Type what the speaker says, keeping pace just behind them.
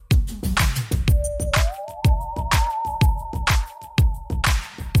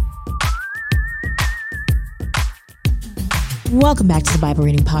Welcome back to the Bible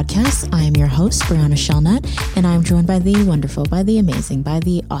Reading Podcast. I am your host, Brianna Shelnut, and I'm joined by the wonderful, by the amazing, by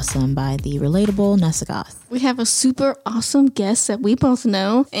the awesome, by the relatable Nessa Goth. We have a super awesome guest that we both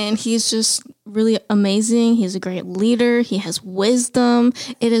know, and he's just really amazing. He's a great leader. He has wisdom.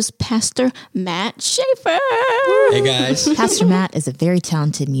 It is Pastor Matt Shaffer. Hey, guys. Pastor Matt is a very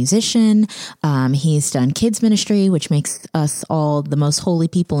talented musician. He's done kids ministry, which makes us all the most holy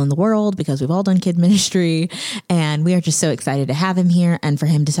people in the world because we've all done kid ministry, and we are just so excited to have him here and for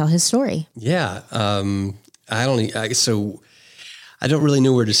him to tell his story. Yeah. I don't really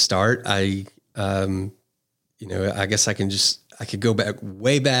know where to start. I guess I could go back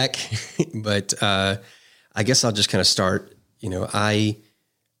way back, but I guess I'll just kind of start. I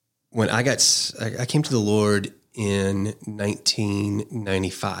came to the Lord in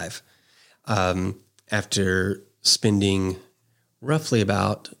 1995, after spending roughly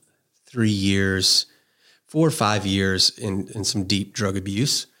about 4 or 5 years in some deep drug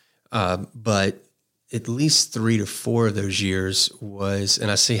abuse. But at least 3 to 4 of those years was, and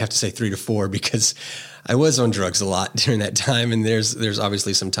have to say 3 to 4 because I was on drugs a lot during that time, and there's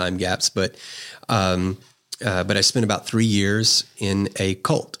obviously some time gaps, but I spent about 3 years in a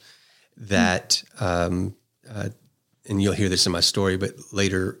cult that, and you'll hear this in my story, but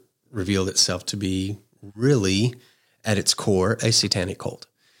later revealed itself to be really at its core a satanic cult.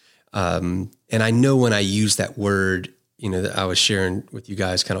 And I know when I use that word, that I was sharing with you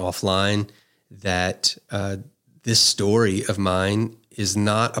guys kind of offline, that this story of mine is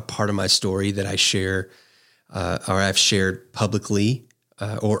not a part of my story that I share or I've shared publicly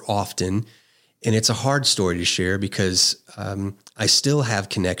or often. And it's a hard story to share because I still have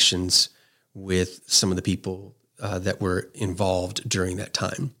connections with some of the people that were involved during that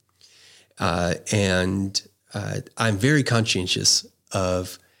time. And I'm very conscientious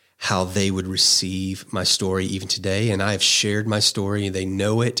of how they would receive my story even today. And I've shared my story and they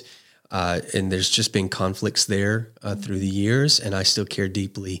know it. And there's just been conflicts there through the years. And I still care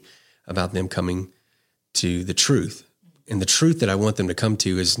deeply about them coming to the truth. And the truth that I want them to come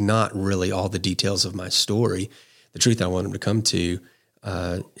to is not really all the details of my story. The truth I want them to come to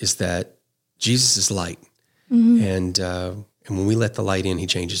is that Jesus is light. Mm-hmm. And when we let the light in, he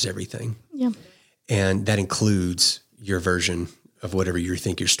changes everything. Yeah. And that includes your version of whatever you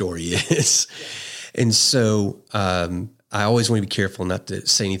think your story is. And so I always want to be careful not to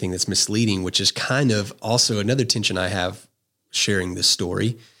say anything that's misleading, which is kind of also another tension I have sharing this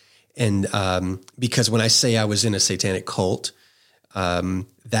story. And because when I say I was in a satanic cult,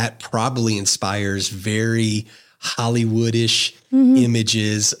 that probably inspires very Hollywoodish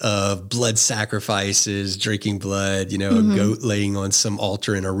images of blood sacrifices, drinking blood, a goat laying on some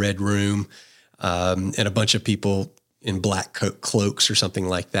altar in a red room, and a bunch of people in black cloaks or something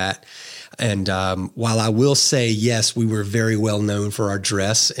like that. And while I will say, yes, we were very well known for our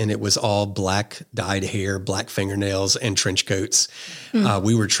dress, and it was all black dyed hair, black fingernails, and trench coats.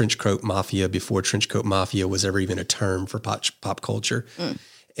 We were trench coat mafia before trench coat mafia was ever even a term for pop culture.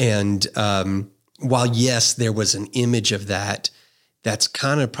 And while, yes, there was an image of that, that's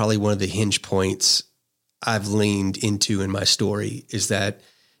kind of probably one of the hinge points I've leaned into in my story, is that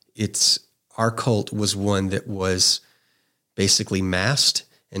our cult was one that was basically masked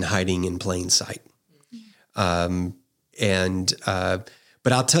and hiding in plain sight. But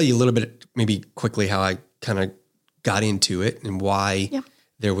I'll tell you a little bit, maybe quickly, how I kind of got into it and why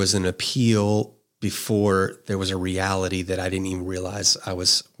there was an appeal before there was a reality that I didn't even realize I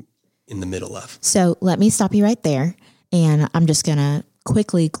was in the middle of. So let me stop you right there. And I'm just going to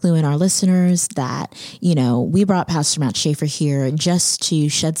quickly clue in our listeners that, we brought Pastor Matt Shaffer here just to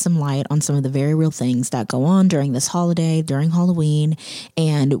shed some light on some of the very real things that go on during this holiday, during Halloween.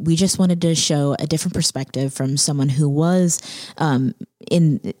 And we just wanted to show a different perspective from someone who was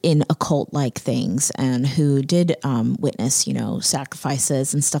in occult like things and who did witness,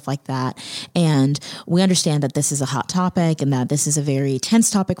 sacrifices and stuff like that. And we understand that this is a hot topic and that this is a very tense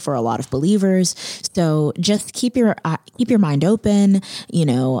topic for a lot of believers. So just keep your mind open,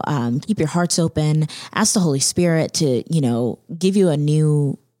 keep your hearts open, ask the Holy Spirit to, give you a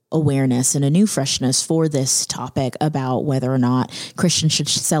new awareness and a new freshness for this topic about whether or not Christians should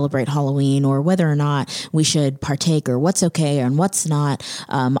celebrate Halloween or whether or not we should partake or what's okay and what's not.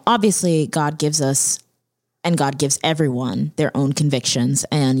 Obviously, God gives us and God gives everyone their own convictions,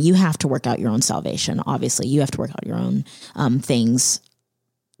 and you have to work out your own salvation. Obviously, you have to work out your own things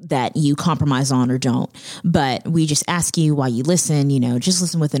that you compromise on or don't. But we just ask you while you listen, just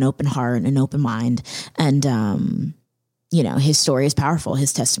listen with an open heart and an open mind. And, his story is powerful.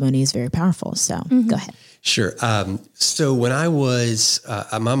 His testimony is very powerful. So go ahead. Sure. So when I was,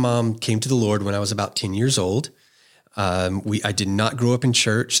 my mom came to the Lord when I was about 10 years old. I did not grow up in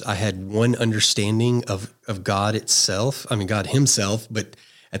church. I had one understanding of God itself. I mean, God himself, but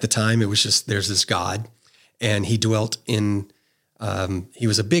at the time it was just, there's this God, and he dwelt in, he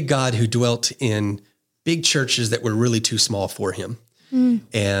was a big God who dwelt in big churches that were really too small for him.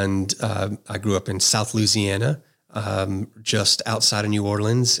 And I grew up in South Louisiana, just outside of New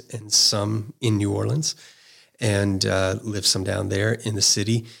Orleans, and some in New Orleans, and lived some down there in the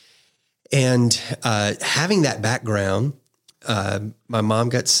city. And having that background, my mom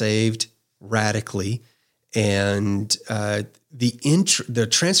got saved radically, and the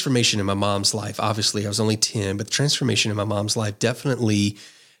transformation in my mom's life, obviously I was only 10, but the transformation in my mom's life definitely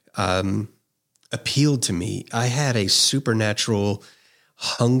appealed to me. I had a supernatural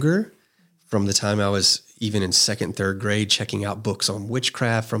hunger from the time I was even in second, third grade, checking out books on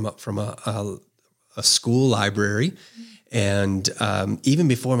witchcraft from a school library. And even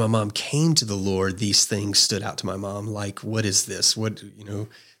before my mom came to the Lord, these things stood out to my mom. Like, what is this?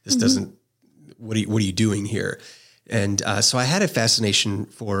 This doesn't, what are you doing here? And so I had a fascination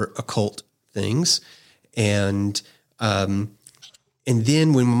for occult things. And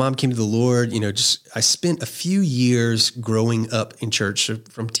then when my mom came to the Lord, I spent a few years growing up in church, so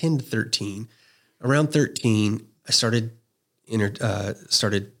from 10 to 13. Around 13, I started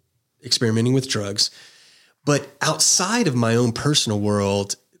experimenting with drugs. But outside of my own personal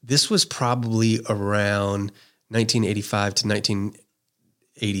world, this was probably around 1985 to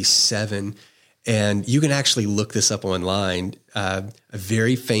 1987. And you can actually look this up online. A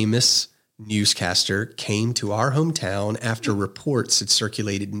very famous newscaster came to our hometown after reports had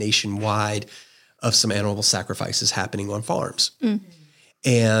circulated nationwide of some animal sacrifices happening on farms.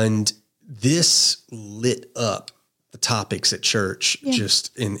 And this lit up the topics at church,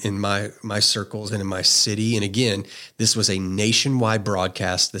 just in my circles and in my city. And again, this was a nationwide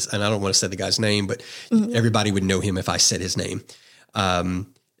broadcast. And I don't want to say the guy's name, but everybody would know him if I said his name. Or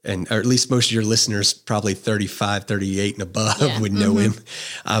at least most of your listeners, probably 35, 38 and above would know him.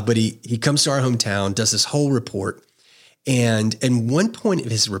 But he comes to our hometown, does this whole report. And one point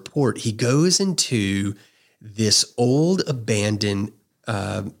of his report, he goes into this old abandoned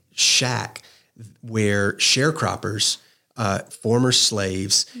shack where sharecroppers, former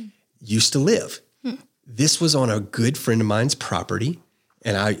slaves, used to live. This was on a good friend of mine's property,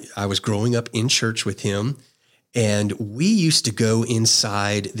 and I was growing up in church with him, and we used to go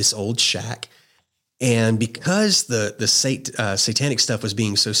inside this old shack. And because the satanic stuff was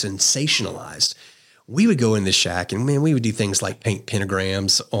being so sensationalized, we would go in the shack, and man, we would do things like paint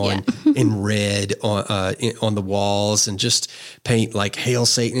pentagrams in red on the walls, and just paint like "Hail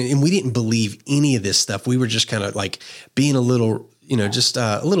Satan." And we didn't believe any of this stuff. We were just kind of like being a little, just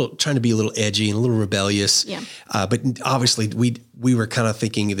a little, trying to be a little edgy and a little rebellious. But obviously we were kind of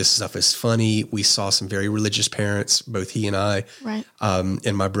thinking this stuff is funny. We saw some very religious parents, both he and I,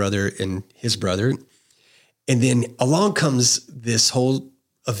 and my brother and his brother. And then along comes this whole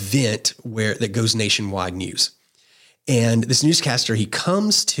event that goes nationwide news. And this newscaster, he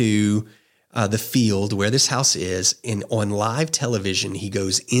comes to the field where this house is, and on live television, he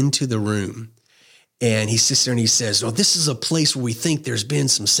goes into the room, and he sits there and he says, "Oh, this is a place where we think there's been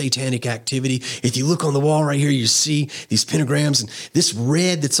some satanic activity. If you look on the wall right here, you see these pentagrams, and this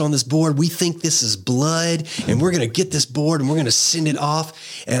red that's on this board, we think this is blood, and we're going to get this board and we're going to send it off."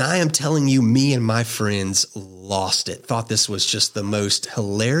 And I am telling you, me and my friends lost it, thought this was just the most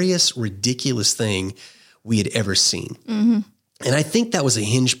hilarious, ridiculous thing we had ever seen. And I think that was a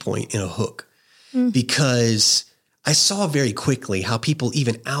hinge point in a hook, because I saw very quickly how people,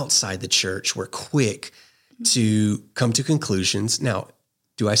 even outside the church, were quick to come to conclusions. Now,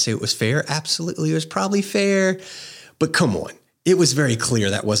 do I say it was fair? Absolutely. It was probably fair, but come on. It was very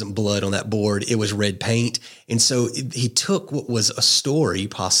clear that wasn't blood on that board. It was red paint. And so he took what was a story,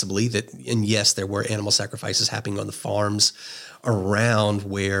 possibly, and yes, there were animal sacrifices happening on the farms around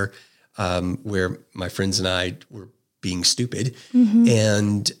where my friends and I were being stupid.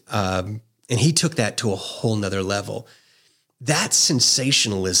 And he took that to a whole nother level. That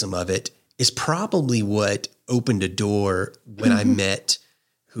sensationalism of it is probably what opened a door when I met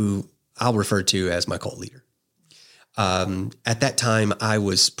who I'll refer to as my cult leader. At that time, I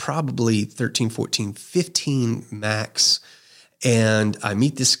was probably 13, 14, 15 max. And I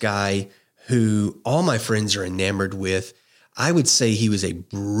meet this guy who all my friends are enamored with. I would say he was a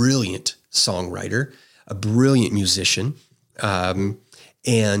brilliant songwriter, a brilliant musician.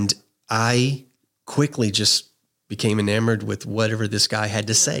 And I quickly just became enamored with whatever this guy had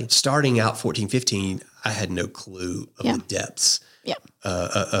to say. Starting out 14, 15, I had no clue of the depths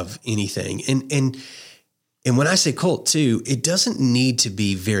of anything. And when I say cult too, it doesn't need to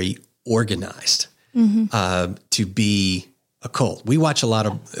be very organized. to be a cult. We watch a lot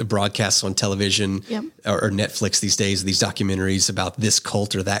of broadcasts on television or Netflix these days, these documentaries about this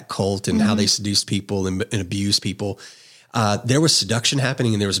cult or that cult and how they seduce people and abuse people. There was seduction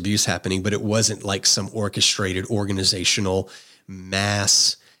happening and there was abuse happening, but it wasn't like some orchestrated organizational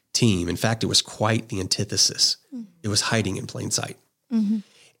mass team. In fact, it was quite the antithesis. It was hiding in plain sight.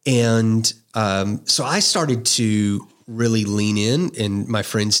 And so I started to really lean in, and my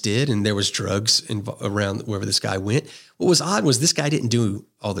friends did, and there was drugs around wherever this guy went. What was odd was this guy didn't do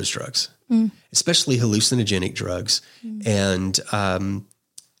all those drugs, especially hallucinogenic drugs. And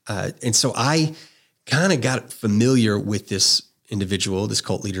so I kind of got familiar with this individual, this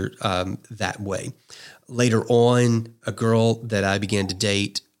cult leader, that way. Later on, a girl that I began to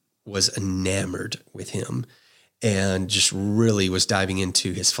date was enamored with him and just really was diving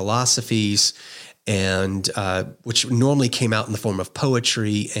into his philosophies, and which normally came out in the form of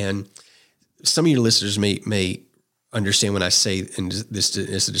poetry. And some of your listeners may understand when I say, and this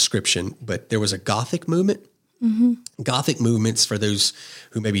is a description, but there was a Gothic movement. Gothic movements, for those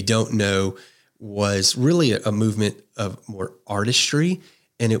who maybe don't know, was really a movement of more artistry,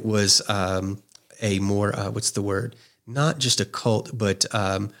 and it was a more what's the word? Not just a cult, but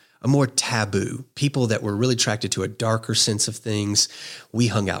a more taboo. People that were really attracted to a darker sense of things. We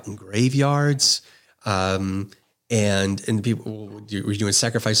hung out in graveyards, and people were you doing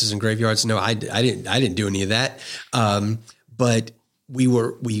sacrifices in graveyards? No, I didn't do any of that. But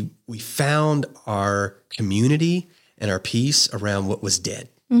we found our community and our peace around what was dead,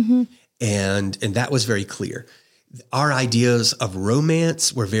 and that was very clear. Our ideas of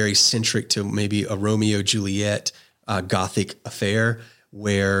romance were very centric to maybe a Romeo Juliet Gothic affair,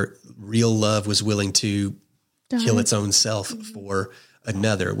 where real love was willing to kill its own self for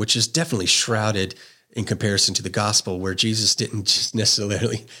another, which is definitely shrouded in comparison to the gospel, where Jesus didn't just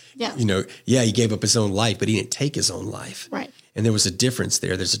necessarily, he gave up his own life, but he didn't take his own life. Right. And there was a difference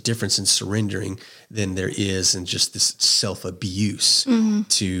there. There's a difference in surrendering than there is in just this self-abuse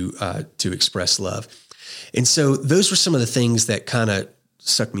to express love. And so those were some of the things that kind of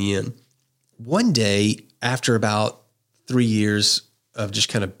sucked me in. One day, after about 3 years of just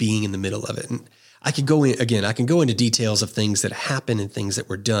kind of being in the middle of it, and I can go into details of things that happened and things that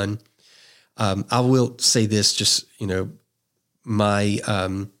were done. I will say this, just, my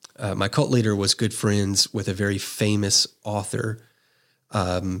cult leader was good friends with a very famous author.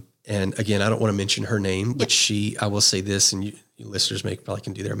 And again, I don't want to mention her name, but I will say this, and you listeners probably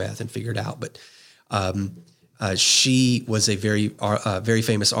can do their math and figure it out. But she was a very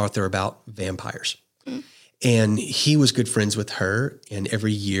famous author about vampires. And he was good friends with her. And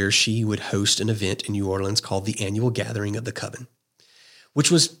every year she would host an event in New Orleans called the Annual Gathering of the Coven,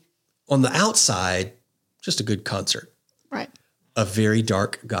 which was on the outside just a good concert. Right. Of very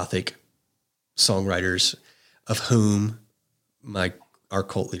dark Gothic songwriters, of whom our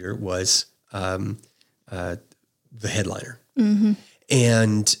cult leader was the headliner.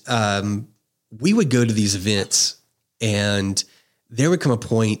 And we would go to these events, and there would come a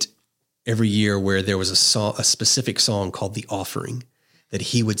point every year where there was a specific song called The Offering that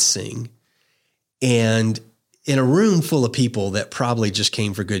he would sing. And in a room full of people that probably just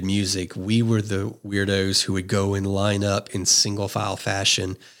came for good music, we were the weirdos who would go and line up in single file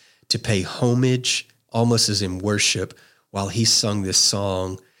fashion to pay homage, almost as in worship, while he sung this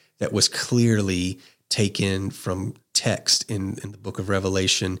song that was clearly taken from text in the book of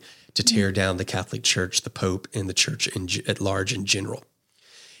Revelation to tear down the Catholic Church, the Pope, and the church at large in general.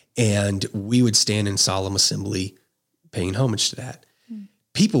 And we would stand in solemn assembly paying homage to that.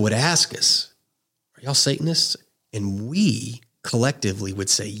 People would ask us, "Are y'all Satanists?" And we collectively would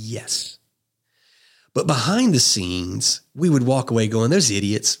say yes. But behind the scenes, we would walk away going, "Those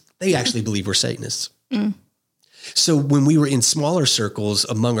idiots, they actually believe we're Satanists." So when we were in smaller circles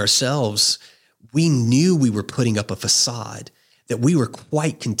among ourselves, we knew we were putting up a facade that we were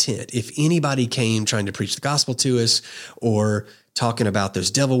quite content. If anybody came trying to preach the gospel to us or talking about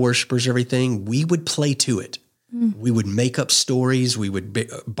those devil worshipers, everything, we would play to it. We would make up stories. We would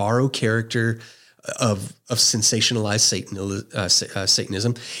borrow character of sensationalized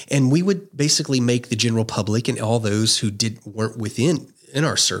Satanism. And we would basically make the general public and all those who weren't in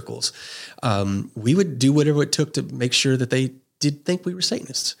our circles, we would do whatever it took to make sure that they did think we were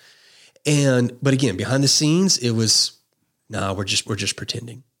Satanists. But again, behind the scenes, it was, no, we're just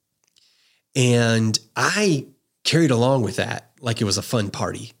pretending. And I carried along with that like it was a fun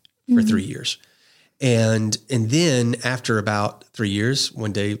party for 3 years. And then after about 3 years,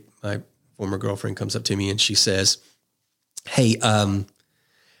 one day my former girlfriend comes up to me and she says, "Hey,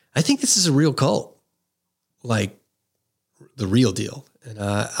 I think this is a real cult, like the real deal." And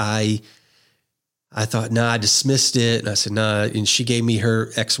I I thought, I dismissed it. And I said, and she gave me her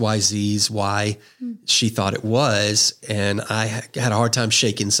XYZs, why she thought it was. And I had a hard time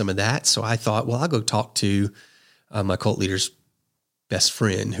shaking some of that. So I thought, well, I'll go talk to my cult leader's best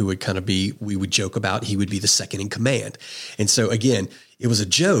friend, who would kind of we would joke about, he would be the second in command. And so again, it was a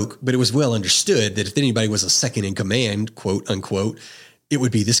joke, but it was well understood that if anybody was a second in command, quote unquote, it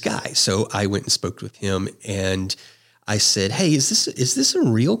would be this guy. So I went and spoke with him, and I said, hey, is this a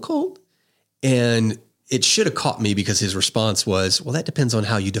real cult? And it should have caught me, because his response was, well, that depends on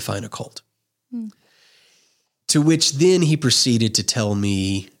how you define a cult. To which then he proceeded to tell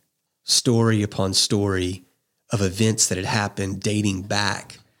me story upon story of events that had happened dating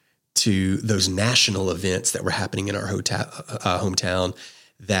back to those national events that were happening in our hometown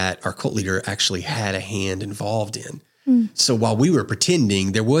that our cult leader actually had a hand involved in. So while we were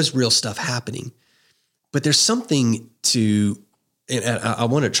pretending, there was real stuff happening. But there's something to, and I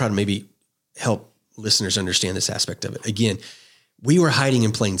want to try to maybe help listeners understand this aspect of it. Again, we were hiding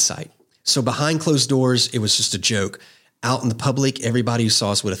in plain sight. So behind closed doors, it was just a joke. Out in the public, everybody who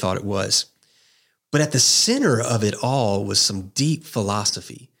saw us would have thought it was. But at the center of it all was some deep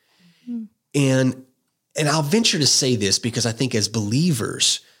philosophy. And I'll venture to say this because I think as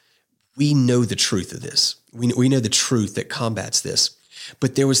believers, we know the truth of this. We know the truth that combats this.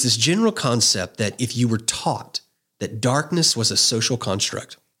 But there was this general concept that if you were taught that darkness was a social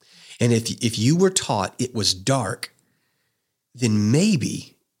construct, and if you were taught it was dark, then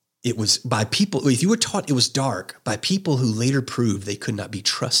maybe it was by people, if you were taught it was dark by people who later proved they could not be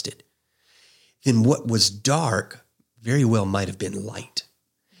trusted, then what was dark very well might have been light.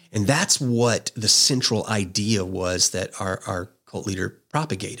 And that's what the central idea was that our cult leader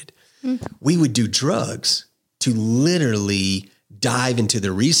propagated. We would do drugs to literally dive into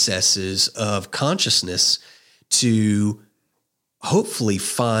the recesses of consciousness to hopefully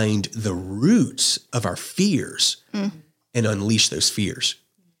find the roots of our fears and unleash those fears,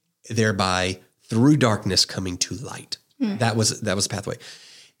 thereby through darkness coming to light. That was the pathway.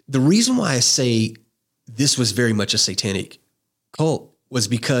 The reason why I say this was very much a satanic cult was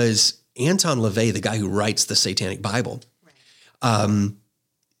because Anton LaVey, the guy who writes the Satanic Bible,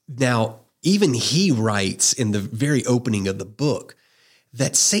 now even he writes in the very opening of the book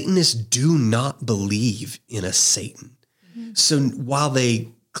that Satanists do not believe in a Satan. So while they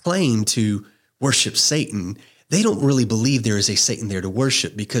claim to worship Satan, they don't really believe there is a Satan there to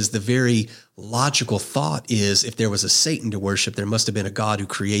worship, because the very logical thought is if there was a Satan to worship, there must have been a God who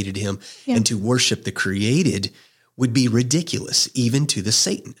created him, and to worship the created would be ridiculous, even to the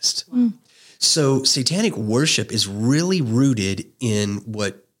Satanist. So satanic worship is really rooted in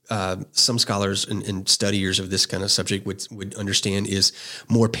what some scholars and studiers of this kind of subject would understand is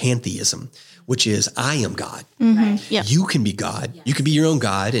more pantheism, which is I am God. You can be God. You can be your own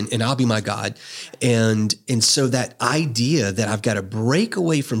God, and I'll be my God. And so that idea that I've got to break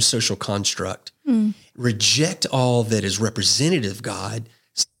away from social construct, reject all that is representative of God,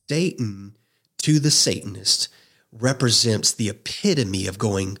 Satan to the Satanist represents the epitome of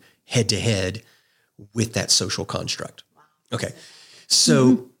going head to head with that social construct. Okay.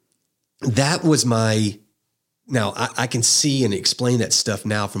 So that was now I can see and explain that stuff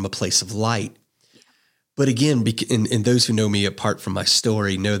now from a place of light. But again, and those who know me apart from my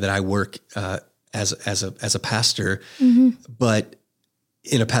story know that I work as a pastor, but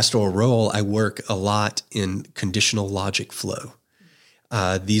in a pastoral role, I work a lot in conditional logic flow.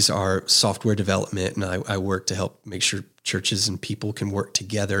 These are software development, and I work to help make sure churches and people can work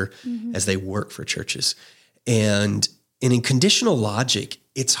together as they work for churches. And in conditional logic,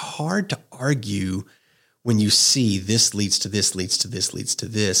 it's hard to argue when you see this leads to this, leads to this, leads to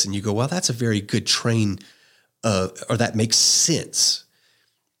this, and you go, well, that's a very good train, or that makes sense,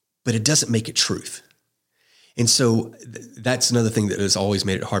 but it doesn't make it truth. And so that's another thing that has always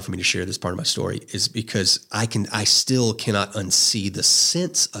made it hard for me to share this part of my story, is because I still cannot unsee the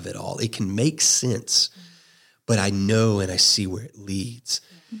sense of it all. It can make sense, but I know and I see where it leads.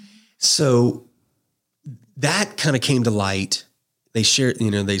 So that kind of came to light. They shared,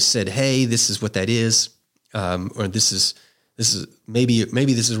 they said, hey, this is what that is. Or this is maybe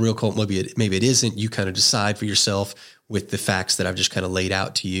this is a real cult. Maybe it isn't. You kind of decide for yourself with the facts that I've just kind of laid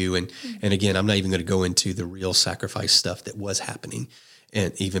out to you. And again, I'm not even going to go into the real sacrifice stuff that was happening,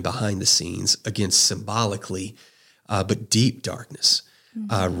 and even behind the scenes, again, symbolically, but deep darkness,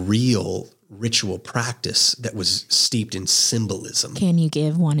 real ritual practice that was steeped in symbolism. Can you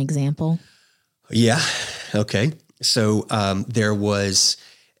give one example? Yeah. Okay. So there was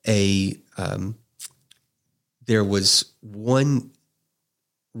one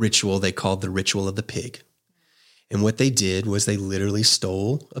ritual they called the ritual of the pig. And what they did was they literally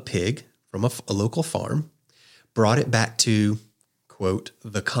stole a pig from a local farm, brought it back to, quote,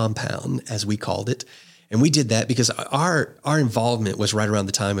 the compound, as we called it. And we did that because our involvement was right around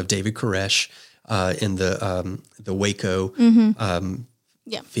the time of David Koresh in the Waco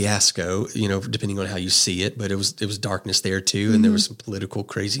fiasco, depending on how you see it, but it was darkness there too. And there was some political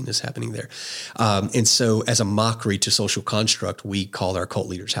craziness happening there. And so as a mockery to social construct, we called our cult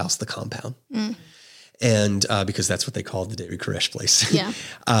leader's house the compound. And because that's what they called the David Koresh place. Yeah.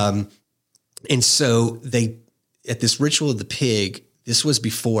 And so at this ritual of the pig, this was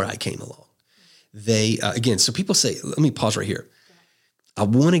before I came along. They, again, so people say, let me pause right here. I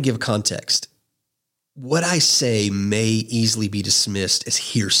want to give context. What I say may easily be dismissed as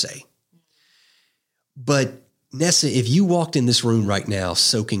hearsay. But Nessa, if you walked in this room right now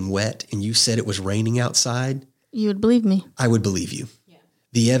soaking wet and you said it was raining outside, you would believe me. I would believe you. Yeah.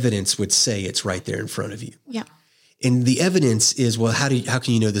 The evidence would say it's right there in front of you. Yeah. And the evidence is, well, how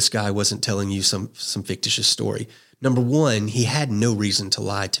can you know this guy wasn't telling you some fictitious story? Number one, he had no reason to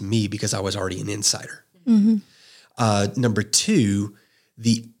lie to me because I was already an insider. Number two,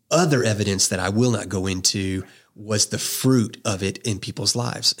 the other evidence that I will not go into was the fruit of it in people's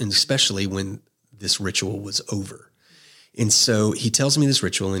lives, and especially when this ritual was over. And so he tells me this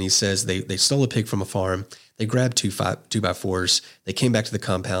ritual, and he says they stole a pig from a farm. They grabbed 2x4s. They came back to the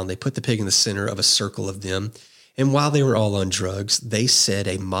compound. They put the pig in the center of a circle of them. And while they were all on drugs, they said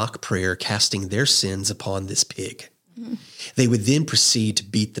a mock prayer casting their sins upon this pig. They would then proceed to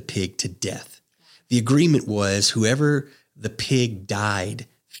beat the pig to death. The agreement was whoever the pig died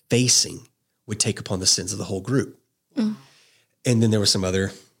facing would take upon the sins of the whole group. And then there were some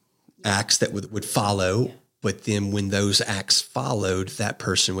other acts that would follow. Yeah. But then when those acts followed, that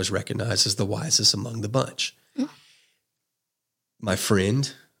person was recognized as the wisest among the bunch. My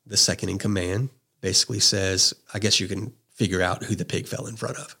friend, the second in command, basically says, I guess you can figure out who the pig fell in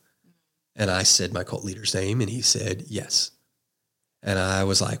front of. And I said my cult leader's name, and he said, yes. And I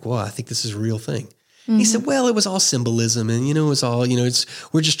was like, well, I think this is a real thing. He said, well, it was all symbolism, and, it was all,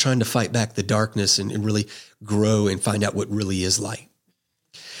 we're just trying to fight back the darkness and really grow and find out what really is light.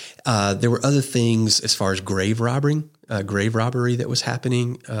 There were other things as far as grave robbery that was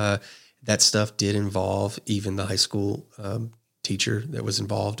happening. That stuff did involve even the high school teacher that was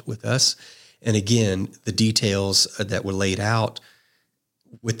involved with us. And again, the details that were laid out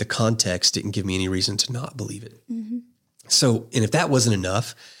with the context didn't give me any reason to not believe it. So, and if that wasn't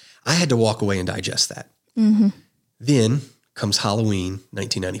enough, I had to walk away and digest that. Then comes Halloween,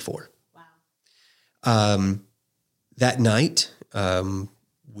 1994. Wow. That night,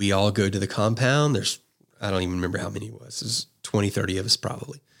 we all go to the compound. I don't even remember how many it was. There's 20, 30 of us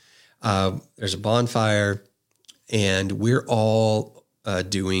probably. There's a bonfire, and we're all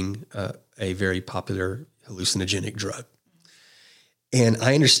doing a very popular hallucinogenic drug. And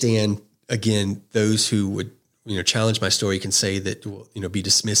I understand, again, those who would, challenge my story can say that, be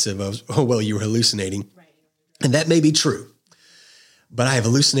dismissive of, oh, well, you were hallucinating. Right. And that may be true. But I have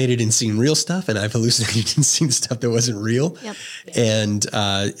hallucinated and seen real stuff, and I've hallucinated and seen stuff that wasn't real. Yep.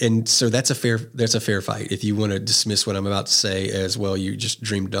 And so that's a fair fight. If you want to dismiss what I'm about to say as, well, you just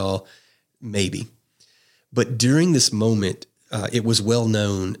dreamed it all, maybe. But during this moment, it was well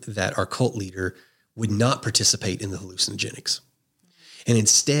known that our cult leader would not participate in the hallucinogenics. And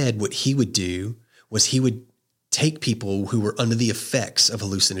instead, what he would do was he would take people who were under the effects of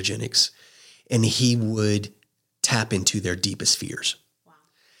hallucinogenics, and he would tap into their deepest fears,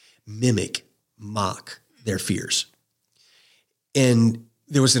 mimic, mock their fears. And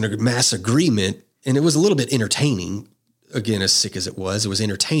there was a mass agreement, and it was a little bit entertaining. Again, as sick as it was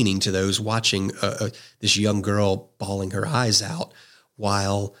entertaining to those watching this young girl bawling her eyes out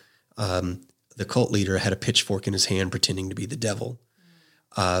while the cult leader had a pitchfork in his hand pretending to be the devil.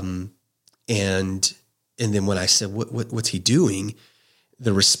 And then when I said, what's he doing?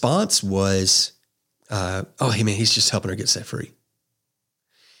 The response was, oh, hey man, he's just helping her get set free.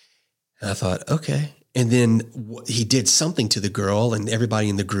 And I thought, okay. And then he did something to the girl, and everybody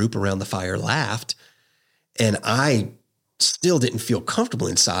in the group around the fire laughed. And I still didn't feel comfortable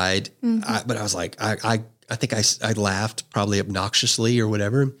inside. But I was like, I think I laughed probably obnoxiously or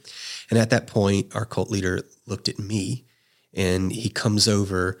whatever. And at that point, our cult leader looked at me, and he comes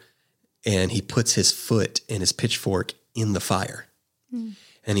over and he puts his foot and his pitchfork in the fire.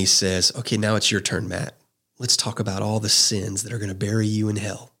 And he says, okay, now it's your turn, Matt. Let's talk about all the sins that are going to bury you in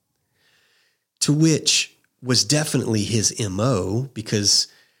hell. To which was definitely his MO, because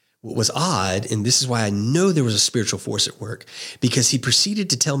what was odd, and this is why I know there was a spiritual force at work, because he proceeded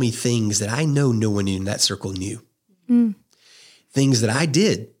to tell me things that I know no one in that circle knew. Things that I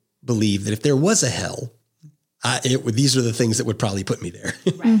did believe that if there was a hell, these are the things that would probably put me there.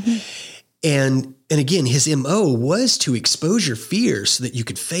 And again, his MO was to expose your fears so that you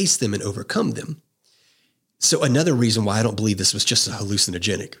could face them and overcome them. So another reason why I don't believe this was just a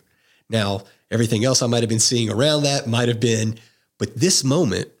hallucinogenic. Now, everything else I might have been seeing around that might have been, but this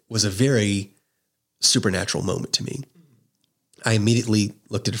moment was a very supernatural moment to me. I immediately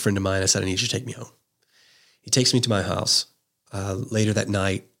looked at a friend of mine. I said, I need you to take me home. He takes me to my house. Later that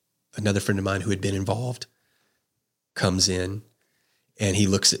night, another friend of mine who had been involved comes in and he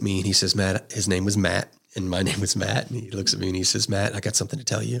looks at me and he says, Matt, his name was Matt and my name was Matt. And he looks at me and he says, Matt, I got something to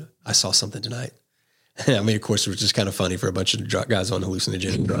tell you. I saw something tonight. I mean, of course, it was just kind of funny for a bunch of guys on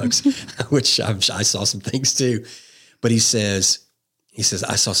hallucinogenic drugs, which I saw some things too. But he says,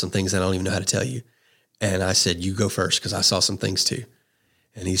 I saw some things that I don't even know how to tell you. And I said, you go first because I saw some things too.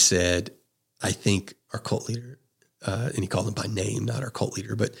 And he said, I think our cult leader, and he called him by name, not our cult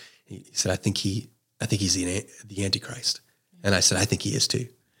leader, but he said, I think he's the Antichrist. And I said, I think he is too.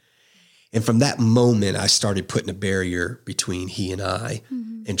 And from that moment, I started putting a barrier between he and I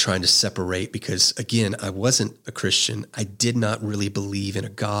and trying to separate because, again, I wasn't a Christian. I did not really believe in a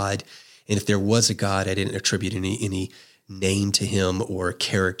God. And if there was a God, I didn't attribute any name to him or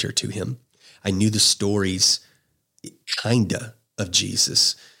character to him. I knew the stories kinda of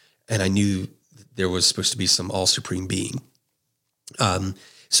Jesus, and I knew there was supposed to be some all-supreme being.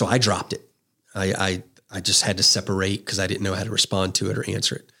 So I dropped it. I just had to separate because I didn't know how to respond to it or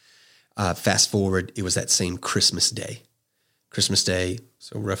answer it. Fast forward, it was that same Christmas Day,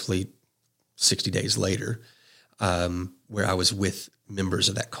 so roughly 60 days later, where I was with members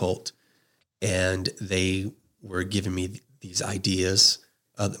of that cult, and they were giving me these ideas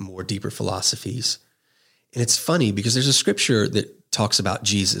of more deeper philosophies. And it's funny because there's a scripture that talks about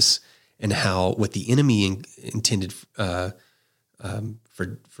Jesus and how what the enemy intended for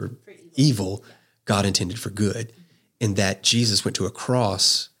evil, God intended for good, and that Jesus went to a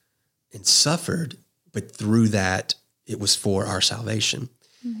cross and suffered, but through that, it was for our salvation.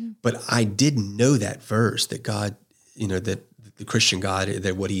 Mm-hmm. But I didn't know that verse that God, that the Christian God,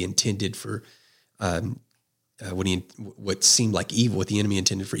 that what he intended for, what seemed like evil, what the enemy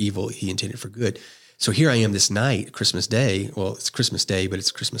intended for evil, he intended for good. So here I am this night, Christmas Day. Well, it's Christmas Day, but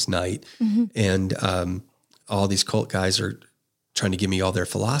it's Christmas night. Mm-hmm. And all these cult guys are trying to give me all their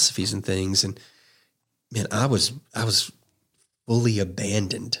philosophies and things. And man, I was fully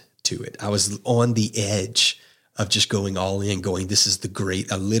abandoned to it. I was on the edge of just going all in, going, this is the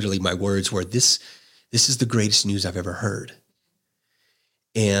great, literally my words were, this is the greatest news I've ever heard.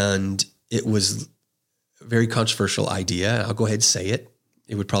 And it was a very controversial idea. I'll go ahead and say it.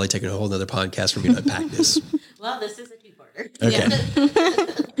 It would probably take a whole nother podcast for me to unpack this. Well, this is a two-parter. Okay.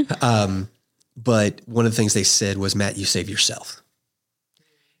 Yeah. But one of the things they said was, Matt, you save yourself.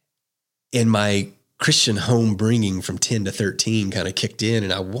 And my Christian home bringing from 10 to 13 kind of kicked in,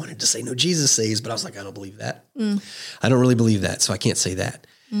 and I wanted to say, no, Jesus saves, but I was like, I don't believe that. I don't really believe that, so I can't say that.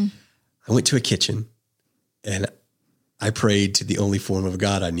 I went to a kitchen, and I prayed to the only form of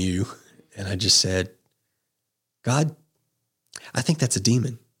God I knew, and I just said, God, I think that's a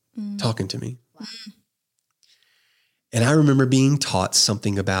demon talking to me. Wow. And I remember being taught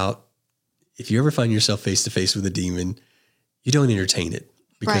something about, if you ever find yourself face to face with a demon, you don't entertain it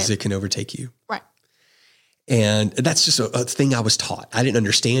because it can overtake you. Right. And that's just a thing I was taught. I didn't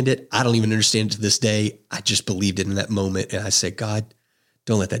understand it. I don't even understand it to this day. I just believed it in that moment. And I said, God,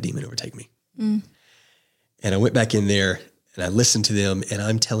 don't let that demon overtake me. And I went back in there and I listened to them. And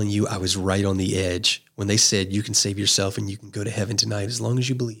I'm telling you, I was right on the edge when they said, you can save yourself and you can go to heaven tonight. As long as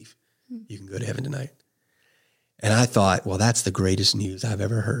you believe, you can go to heaven tonight. And I thought, well, that's the greatest news I've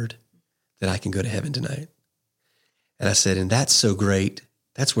ever heard, that I can go to heaven tonight. And I said, and that's so great.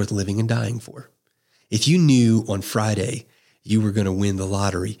 That's worth living and dying for. If you knew on Friday you were going to win the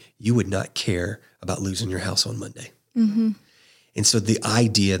lottery, you would not care about losing your house on Monday. Mm-hmm. And so the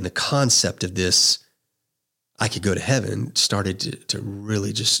idea and the concept of this, I could go to heaven, started to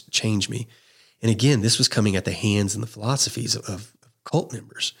really just change me. And again, this was coming at the hands and the philosophies of cult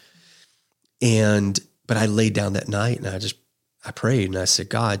members. But I laid down that night and I prayed and I said,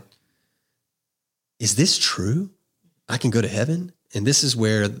 God, is this true? I can go to heaven? And this is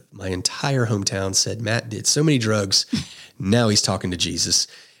where my entire hometown said, Matt did so many drugs. Now he's talking to Jesus,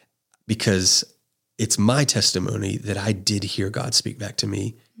 because it's my testimony that I did hear God speak back to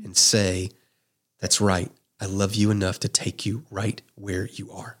me and say, that's right. I love you enough to take you right where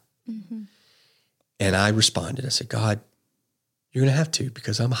you are. Mm-hmm. And I responded. I said, God, you're going to have to,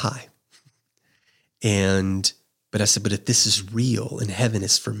 because I'm high. But I said, but if this is real and heaven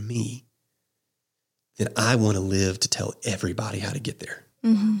is for me, then I want to live to tell everybody how to get there.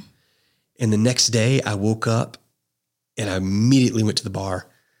 Mm-hmm. And the next day I woke up and I immediately went to the bar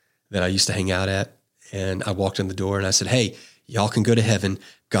that I used to hang out at. And I walked in the door and I said, hey, y'all can go to heaven.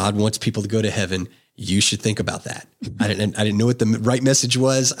 God wants people to go to heaven. You should think about that. I didn't know what the right message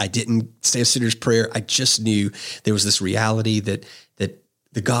was. I didn't say a sinner's prayer. I just knew there was this reality that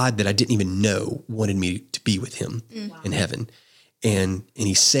the God that I didn't even know wanted me to be with him in heaven. And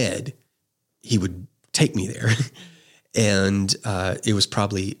he said he would take me there. And it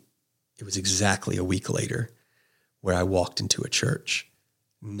was exactly a week later where I walked into a church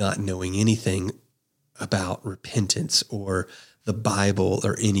not knowing anything about repentance or the Bible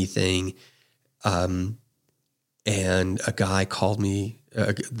or anything. And a guy called me,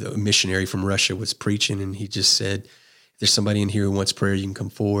 the missionary from Russia was preaching, and he just said, if there's somebody in here who wants prayer, you can come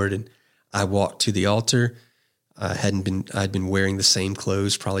forward. And I walked to the altar. I'd been wearing the same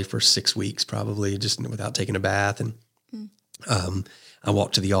clothes probably for 6 weeks, just without taking a bath. And I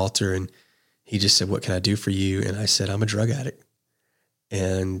walked to the altar and he just said, what can I do for you? And I said, I'm a drug addict.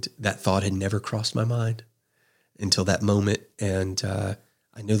 And that thought had never crossed my mind until that moment. And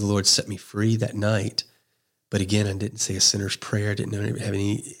I know the Lord set me free that night. But again, I didn't say a sinner's prayer. I didn't have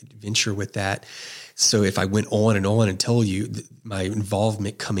any adventure with that. So if I went on and told you my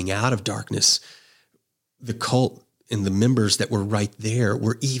involvement coming out of darkness, the cult and the members that were right there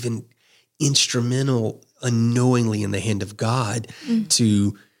were even instrumental unknowingly in the hand of God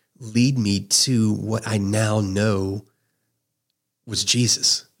to lead me to what I now know was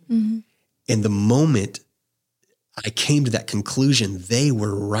Jesus. Mm-hmm. And the moment I came to that conclusion, they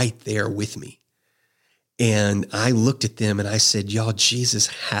were right there with me. And I looked at them and I said, y'all, Jesus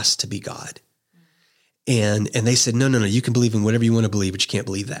has to be God. And they said, no, you can believe in whatever you want to believe, but you can't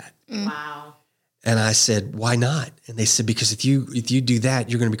believe that. Wow. And I said, why not? And they said, because if you do that,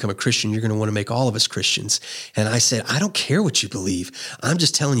 you're going to become a Christian. You're going to want to make all of us Christians. And I said, I don't care what you believe. I'm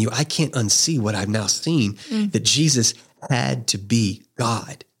just telling you, I can't unsee what I've now seen, that Jesus had to be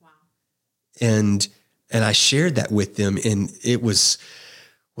God. Wow. And I shared that with them, and it was,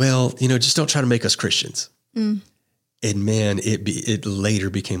 well, just don't try to make us Christians. Mm. And man, it later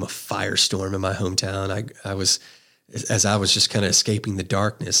became a firestorm in my hometown. I was just kind of escaping the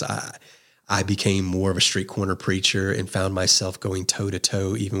darkness, I became more of a street corner preacher and found myself going toe to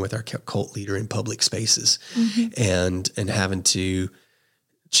toe, even with our cult leader in public spaces, and having to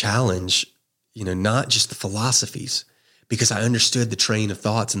challenge, not just the philosophies, because I understood the train of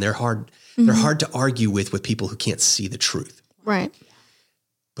thoughts, and they're hard to argue with people who can't see the truth. Right.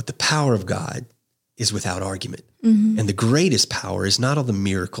 But the power of God is without argument. Mm-hmm. And the greatest power is not all the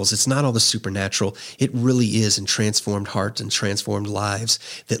miracles. It's not all the supernatural. It really is in transformed hearts and transformed lives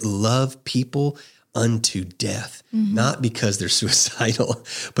that love people unto death, not because they're suicidal,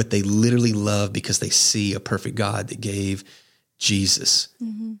 but they literally love because they see a perfect God that gave Jesus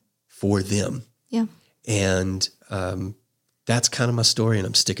for them. Yeah. And that's kind of my story, and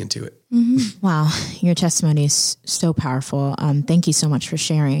I'm sticking to it. Mm-hmm. Wow. Your testimony is so powerful. Thank you so much for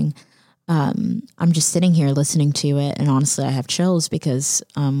sharing. I'm just sitting here listening to it, and honestly, I have chills because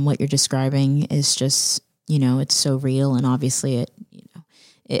what you're describing is just, it's so real, and obviously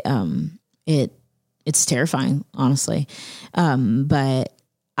it's terrifying, honestly. But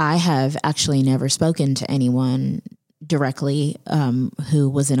I have actually never spoken to anyone directly who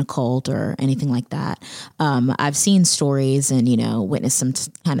was in a cult or anything like that. I've seen stories and witnessed some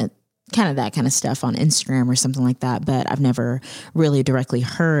kind of that kind of stuff on Instagram or something like that, but I've never really directly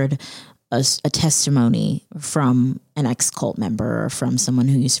heard a testimony from an ex-cult member or from someone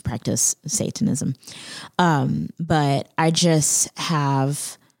who used to practice Satanism. But I just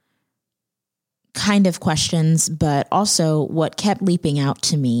have kind of questions, but also what kept leaping out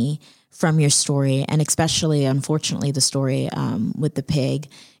to me from your story, and especially, unfortunately, the story with the pig,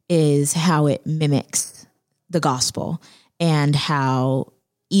 is how it mimics the gospel, and how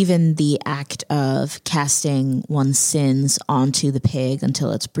even the act of casting one's sins onto the pig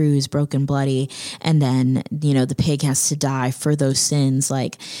until it's bruised, broken, bloody, and then, the pig has to die for those sins.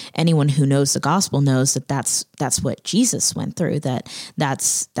 Like, anyone who knows the gospel knows that that's what Jesus went through,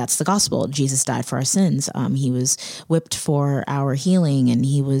 that's the gospel. Jesus died for our sins. He was whipped for our healing, and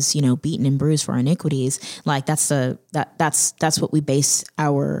he was, beaten and bruised for our iniquities. Like, that's what we base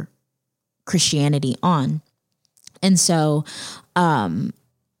our Christianity on. And so,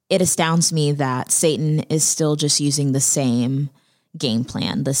 it astounds me that Satan is still just using the same game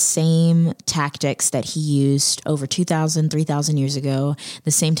plan, the same tactics that he used over 2,000, 3,000 years ago,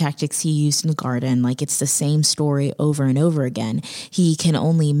 the same tactics he used in the garden. Like, it's the same story over and over again. He can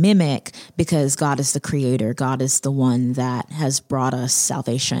only mimic because God is the creator. God is the one that has brought us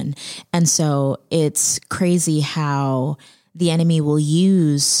salvation. And so it's crazy how the enemy will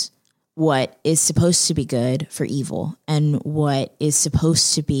use what is supposed to be good for evil and what is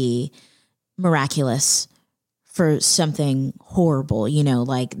supposed to be miraculous for something horrible. You know,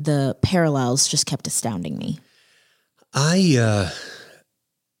 like the parallels just kept astounding me. I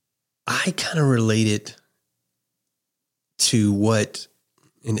kind of relate it to what,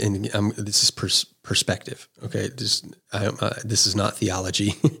 and this is perspective. Okay. This is not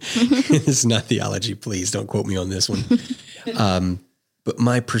theology. This is not theology. Please don't quote me on this one. But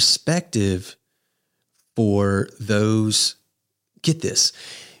my perspective for those, get this,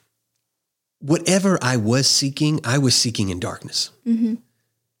 whatever I was seeking in darkness. Mm-hmm.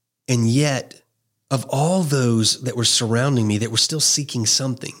 And yet of all those that were surrounding me that were still seeking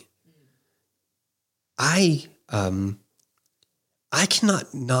something, I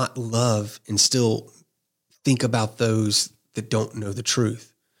cannot not love and still think about those that don't know the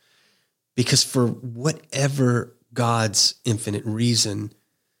truth. Because for whatever God's infinite reason,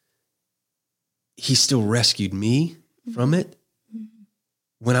 he still rescued me from it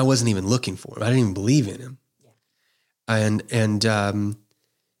when I wasn't even looking for him. I didn't even believe in him. And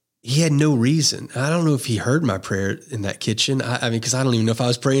he had no reason. I don't know if he heard my prayer in that kitchen. I mean, because I don't even know if I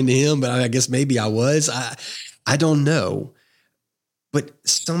was praying to him, but I guess maybe I was. I don't know. But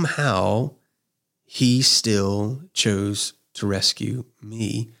somehow he still chose to rescue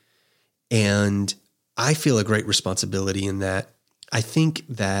me. And I feel a great responsibility in that. I think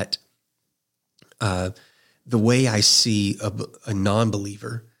that the way I see a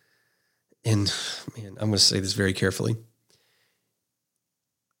non-believer, and man, I'm going to say this very carefully.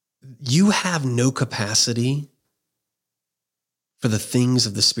 You have no capacity for the things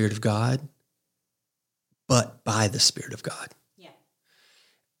of the Spirit of God, but by the Spirit of God. Yeah.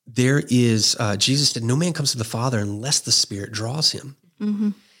 There is, Jesus said, no man comes to the Father unless the Spirit draws him. Mm-hmm.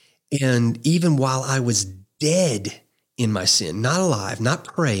 And even while I was dead in my sin, not alive, not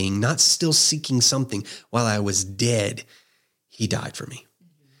praying, not still seeking something, while I was dead, he died for me.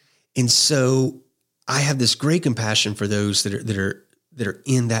 Mm-hmm. And so I have this great compassion for those that are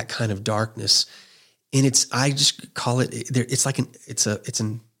in that kind of darkness. And I just call it, it's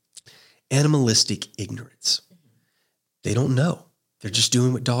an animalistic ignorance. They don't know. They're just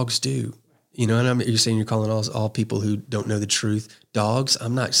doing what dogs do. You know, and you're saying you're calling all people who don't know the truth dogs.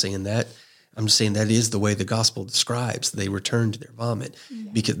 I'm not saying that. I'm just saying that is the way the gospel describes. They return to their vomit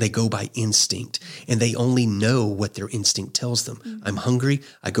because they go by instinct, and they only know what their instinct tells them. Mm-hmm. I'm hungry,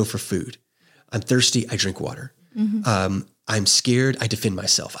 I go for food. I'm thirsty, I drink water. Mm-hmm. I'm scared, I defend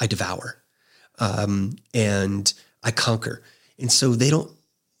myself, I devour, and I conquer. And so they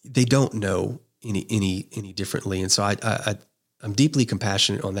don't know any differently. And so I'm deeply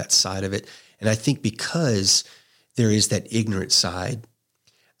compassionate on that side of it. And I think because there is that ignorant side,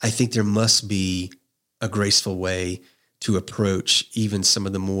 I think there must be a graceful way to approach even some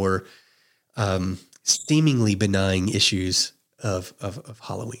of the more seemingly benign issues of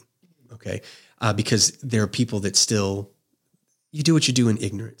Halloween. Okay. Because there are people that still, you do what you do in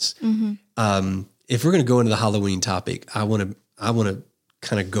ignorance. Mm-hmm. If we're going to go into the Halloween topic, I want to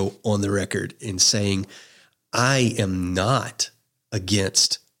kind of go on the record in saying I am not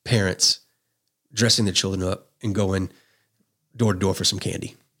against parents dressing their children up and going door to door for some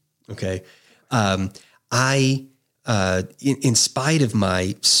candy. Okay. In spite of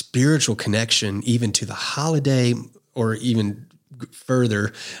my spiritual connection, even to the holiday or even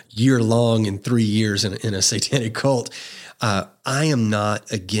further year long in 3 years in a satanic cult, I am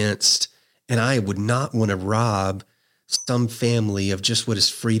not against, and I would not want to rob some family of just what is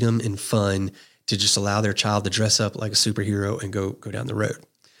freedom and fun to just allow their child to dress up like a superhero and go down the road.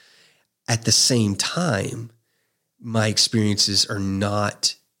 At the same time, my experiences are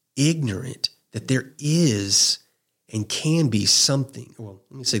not ignorant that there is and can be something. Well,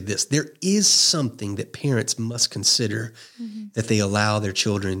 let me say this. There is something that parents must consider that they allow their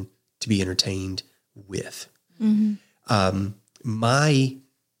children to be entertained with. Mm-hmm.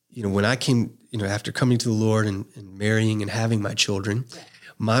 When I came, after coming to the Lord and marrying and having my children,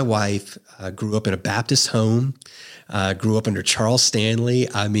 my wife grew up in a Baptist home, grew up under Charles Stanley.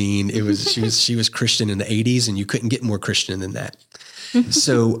 I mean, she was Christian in the 80s, and you couldn't get more Christian than that.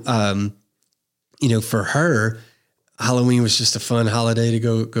 So, for her, Halloween was just a fun holiday to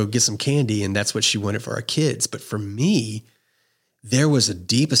go get some candy, and that's what she wanted for our kids. But for me, there was a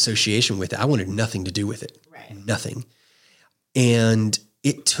deep association with it. I wanted nothing to do with it, nothing. And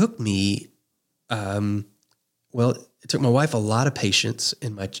it took me, it took my wife a lot of patience,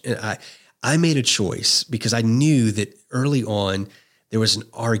 and I made a choice because I knew that early on there was an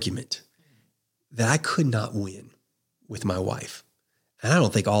argument that I could not win with my wife. And I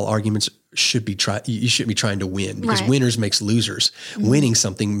don't think all arguments should be you shouldn't be trying to win, because Right. winners makes losers. Winning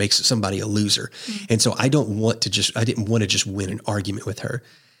something makes somebody a loser. And so I didn't want to just win an argument with her.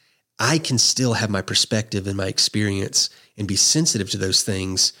 I can still have my perspective and my experience and be sensitive to those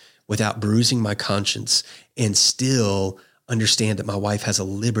things without bruising my conscience, and still understand that my wife has a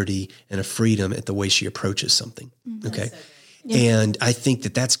liberty and a freedom at the way she approaches something. Okay. And I think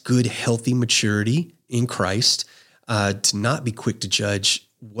that that's good, healthy maturity in Christ, to not be quick to judge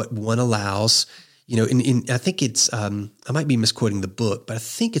what one allows. I think it's, I might be misquoting the book, but I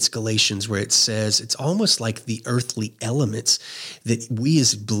think it's Galatians where it says it's almost like the earthly elements that we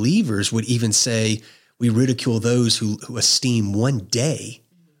as believers would even say we ridicule those who esteem one day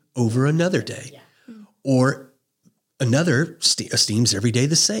over another day, or another esteems every day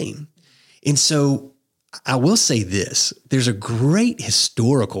the same. And so I will say this, there's a great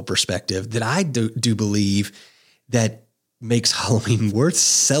historical perspective that I do believe that makes Halloween worth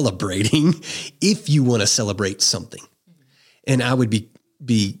celebrating if you want to celebrate something. And I would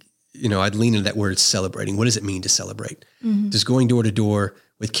I'd lean into that word celebrating. What does it mean to celebrate? Does going door to door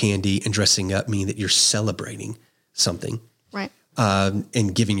with candy and dressing up mean that you're celebrating something? Right.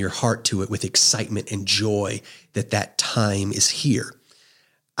 And giving your heart to it with excitement and joy that time is here.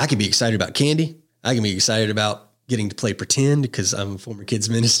 I can be excited about candy. I can be excited about getting to play pretend because I'm a former kids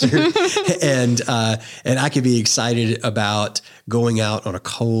minister, and I could be excited about going out on a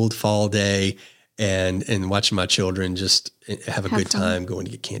cold fall day and watching my children just have a good time going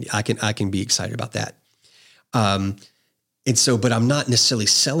to get candy. I can be excited about that. But I'm not necessarily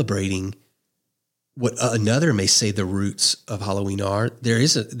celebrating what another may say the roots of Halloween are. There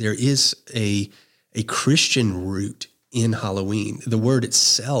is a Christian root in Halloween. The word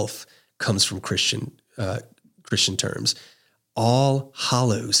itself comes from Christian terms. All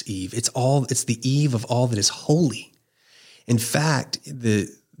Hallows Eve. It's the eve of all that is holy. In fact, the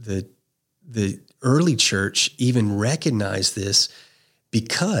early church even recognized this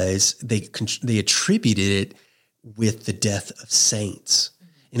because they attributed it with the death of saints.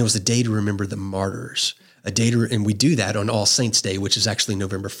 And it was a day to remember the martyrs, and we do that on All Saints Day, which is actually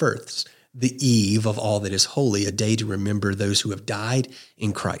November 1st, the eve of all that is holy, a day to remember those who have died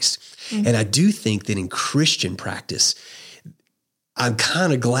in Christ. Mm-hmm. And I do think that in Christian practice, I'm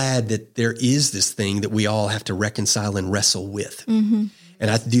kind of glad that there is this thing that we all have to reconcile and wrestle with. Mm-hmm. And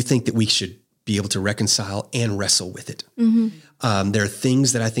I do think that we should be able to reconcile and wrestle with it. Mm-hmm. There are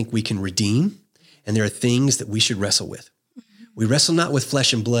things that I think we can redeem, and there are things that we should wrestle with. We wrestle not with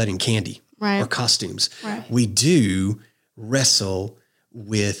flesh and blood and candy or costumes. Right. We do wrestle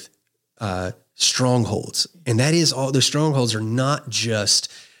with strongholds. And that is all. Those strongholds are not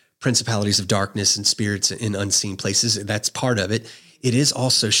just principalities of darkness and spirits in unseen places. That's part of it. It is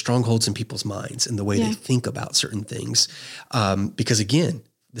also strongholds in people's minds and the way they think about certain things. Because again,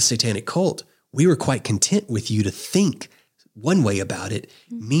 the satanic cult, we were quite content with you to think one way about it.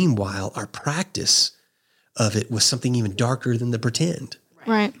 Mm-hmm. Meanwhile, our practice of it was something even darker than the pretend.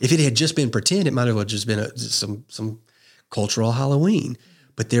 Right. If it had just been pretend, it might have just been some cultural Halloween.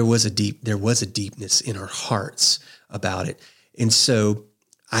 But there was a deepness in our hearts about it. And so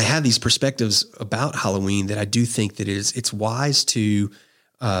I have these perspectives about Halloween that I do think that it's wise to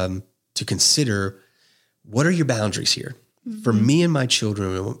consider, what are your boundaries here? Mm-hmm. For me and my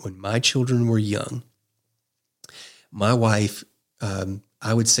children, when my children were young, my wife,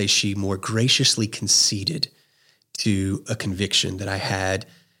 I would say she more graciously conceded to a conviction that I had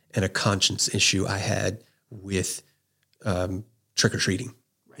and a conscience issue I had with trick-or-treating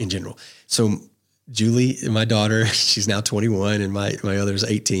in general. So Julie, my daughter, she's now 21 and my other's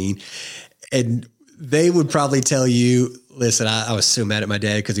 18. And they would probably tell you, listen, I was so mad at my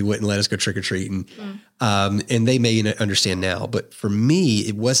dad because he wouldn't let us go trick-or-treating. Mm. And they may understand now. But for me,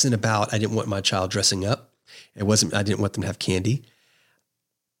 it wasn't about, I didn't want my child dressing up. I didn't want them to have candy.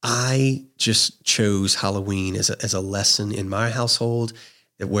 I just chose Halloween as a lesson in my household,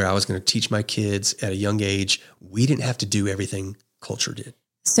 that where I was going to teach my kids at a young age, we didn't have to do everything culture did.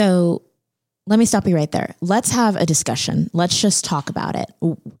 So let me stop you right there. Let's have a discussion. Let's just talk about it.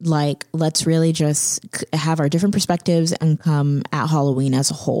 Like, let's really just have our different perspectives and come at Halloween as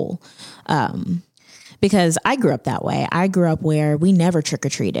a whole. Because I grew up that way. I grew up where we never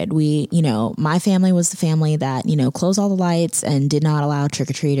trick-or-treated. My family was the family that, closed all the lights and did not allow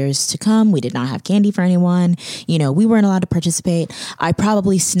trick-or-treaters to come. We did not have candy for anyone. We weren't allowed to participate. I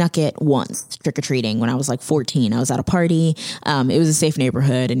probably snuck it once, trick-or-treating, when I was like 14. I was at a party. It was a safe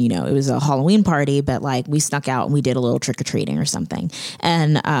neighborhood and, it was a Halloween party, but like we snuck out and we did a little trick-or-treating or something.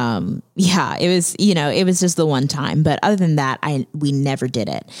 And it was just the one time. But other than that, we never did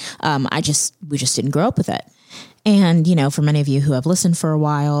it. We just didn't grow up with it. And, for many of you who have listened for a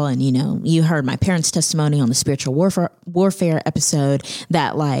while and, you heard my parents' testimony on the spiritual warfare episode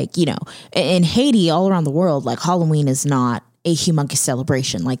that in Haiti, all around the world, Halloween is not a humongous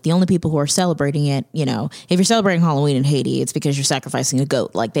celebration. The only people who are celebrating it, if you're celebrating Halloween in Haiti, it's because you're sacrificing a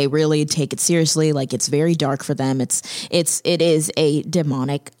goat. They really take it seriously. It's very dark for them. It is a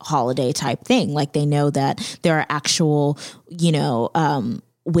demonic holiday type thing. They know that there are actual,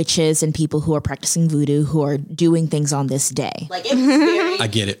 witches and people who are practicing voodoo who are doing things on this day. I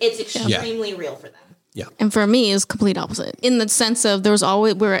get it. It's extremely real for them. Yeah. And for me, it's complete opposite in the sense of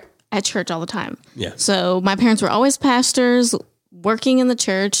we're at church all the time. Yeah. So my parents were always pastors working in the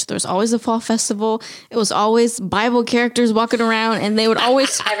church. There's always a fall festival. It was always Bible characters walking around, and they would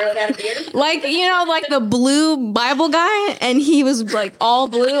always I wrote out a beard. the blue Bible guy, and he was all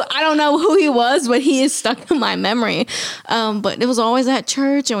blue. I don't know who he was, but he is stuck in my memory. But it was always at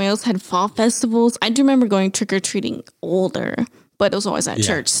church, and we always had fall festivals. I do remember going trick-or-treating older, but it was always at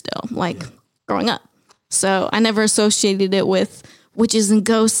church still, growing up. So I never associated it with witches and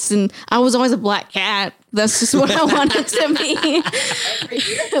ghosts, and I was always a black cat. That's just what I wanted to be.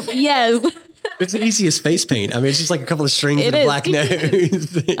 Yes. It's the easiest face paint. It's just a couple of strings and a black nose.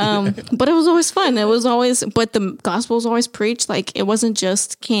 But it was always fun. But the gospel was always preached. It wasn't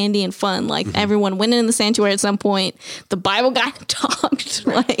just candy and fun. Everyone went in the sanctuary at some point. The Bible guy talked.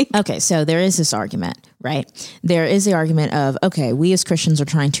 Okay, so there is this argument, right? There is the argument of, okay, we as Christians are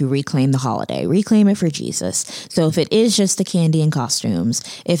trying to reclaim the holiday, reclaim it for Jesus. So if it is just the candy and costumes,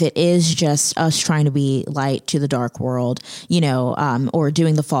 if it is just us trying to be light to the dark world, or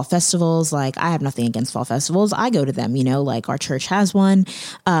doing the fall festivals, I have nothing against fall festivals. I go to them, our church has one.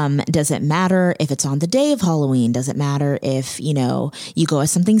 Does it matter if it's on the day of Halloween? Does it matter if, you go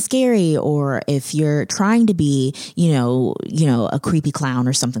as something scary, or if you're trying to be, a creepy clown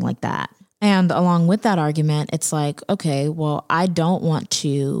or something like that? And along with that argument, it's okay, well, I don't want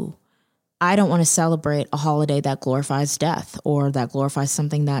to celebrate a holiday that glorifies death or that glorifies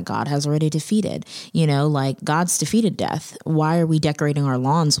something that God has already defeated. God's defeated death. Why are we decorating our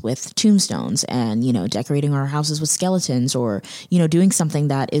lawns with tombstones and, decorating our houses with skeletons, or, doing something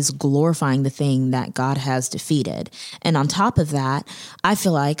that is glorifying the thing that God has defeated? And on top of that, I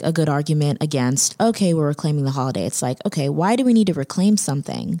feel like a good argument against, okay, we're reclaiming the holiday. It's okay, why do we need to reclaim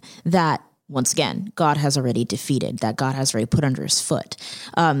something that, once again, God has already defeated, that God has already put under his foot?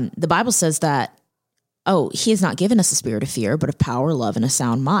 The Bible says that, he has not given us a spirit of fear, but of power, love, and a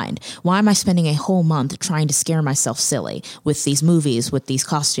sound mind. Why am I spending a whole month trying to scare myself silly with these movies, with these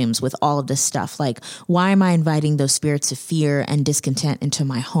costumes, with all of this stuff? Why am I inviting those spirits of fear and discontent into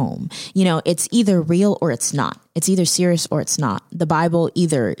my home? It's either real or it's not. It's either serious or it's not. The Bible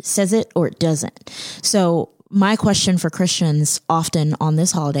either says it or it doesn't. So my question for Christians often on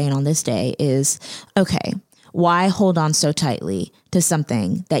this holiday and on this day is, okay, why hold on so tightly to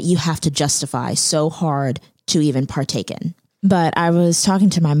something that you have to justify so hard to even partake in? But I was talking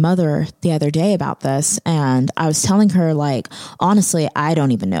to my mother the other day about this, and I was telling her, honestly, I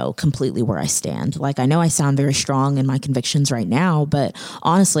don't even know completely where I stand. I know I sound very strong in my convictions right now, but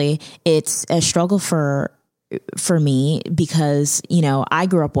honestly, it's a struggle for me because, I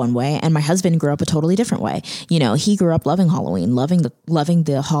grew up one way and my husband grew up a totally different way. He grew up loving Halloween, loving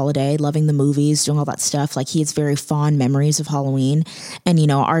the holiday, loving the movies, doing all that stuff. He has very fond memories of Halloween.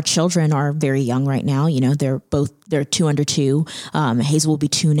 And, our children are very young right now. They're 2 under 2. Hazel will be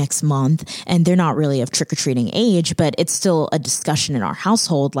 2 next month, and they're not really of trick-or-treating age, but it's still a discussion in our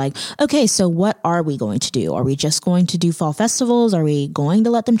household. Okay, so what are we going to do? Are we just going to do fall festivals? Are we going to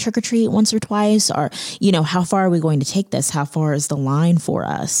let them trick-or-treat once or twice? Or, how far are we going to take this? How far is the line for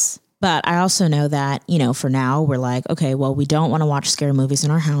us? But I also know that, for now we're okay, well, we don't want to watch scary movies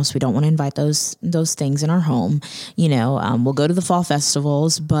in our house. We don't want to invite those things in our home. We'll go to the fall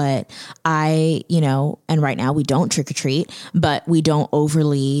festivals, but and right now we don't trick or treat, but we don't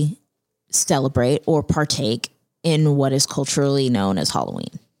overly celebrate or partake in what is culturally known as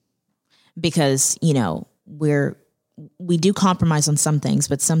Halloween, because, we do compromise on some things,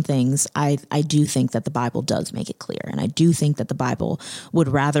 but some things I do think that the Bible does make it clear. And I do think that the Bible would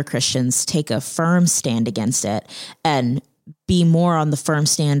rather Christians take a firm stand against it and be more on the firm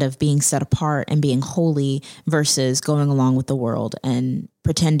stand of being set apart and being holy versus going along with the world and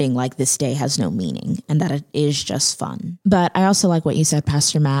pretending like this day has no meaning and that it is just fun. But I also like what you said,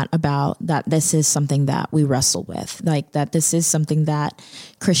 Pastor Matt, about that this is something that we wrestle with, that this is something that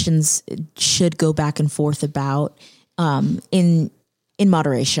Christians should go back and forth about in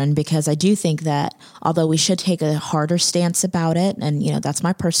moderation, because I do think that although we should take a harder stance about it, and that's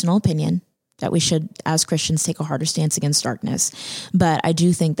my personal opinion, that we should, as Christians, take a harder stance against darkness. But I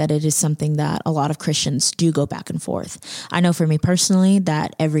do think that it is something that a lot of Christians do go back and forth. I know for me personally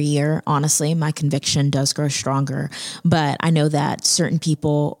that every year, honestly, my conviction does grow stronger. But I know that certain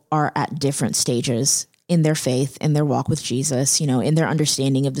people are at different stages in their faith, in their walk with Jesus, in their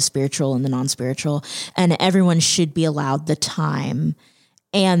understanding of the spiritual and the non-spiritual. And everyone should be allowed the time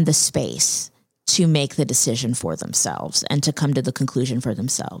and the space to make the decision for themselves and to come to the conclusion for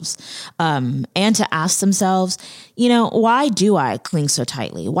themselves. And to ask themselves, why do I cling so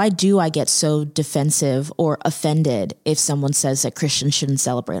tightly? Why do I get so defensive or offended if someone says that Christians shouldn't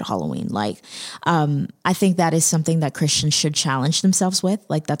celebrate Halloween? I think that is something that Christians should challenge themselves with.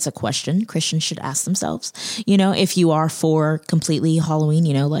 That's a question Christians should ask themselves, if you are for completely Halloween,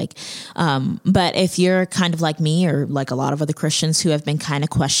 but if you're kind of like me or like a lot of other Christians who have been kind of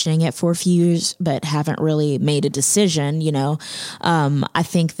questioning it for a few years, but haven't really made a decision, I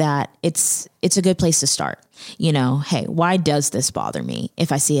think that it's a good place to start. Hey, why does this bother me?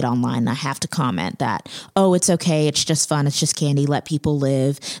 If I see it online, I have to comment that, oh, it's okay. It's just fun. It's just candy. Let people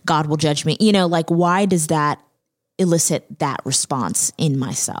live. God will judge me. Why does that elicit that response in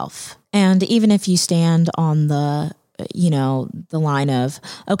myself? And even if you stand on the line of,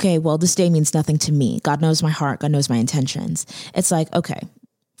 okay, well, this day means nothing to me. God knows my heart. God knows my intentions. It's like, okay,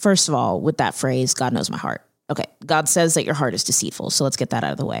 first of all, with that phrase, God knows my heart. Okay, God says that your heart is deceitful, so let's get that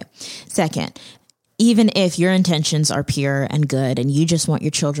out of the way. Second, even if your intentions are pure and good and you just want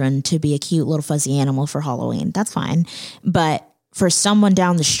your children to be a cute little fuzzy animal for Halloween, that's fine. But for someone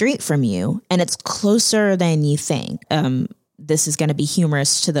down the street from you, and it's closer than you think, this is going to be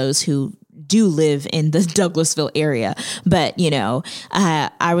humorous to those who do live in the Douglasville area. But,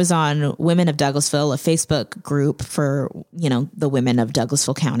 I was on Women of Douglasville, a Facebook group for, the women of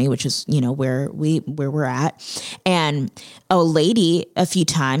Douglasville County, which is, where we're at. And a lady a few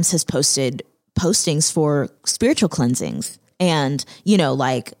times has posted postings for spiritual cleansings and,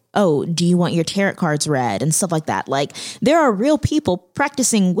 oh, do you want your tarot cards read and stuff like that? There are real people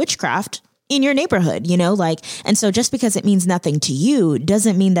practicing witchcraft in your neighborhood, and so just because it means nothing to you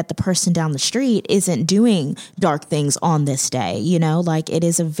doesn't mean that the person down the street isn't doing dark things on this day, it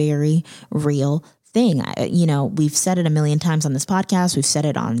is a very real thing. We've said it a million times on this podcast. We've said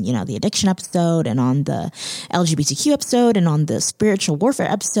it on, the addiction episode and on the LGBTQ episode and on the spiritual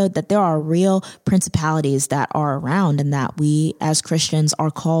warfare episode, that there are real principalities that are around and that we as Christians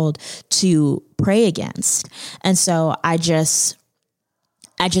are called to pray against. And so I just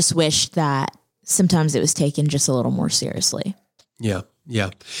wish that sometimes it was taken just a little more seriously. Yeah. Yeah.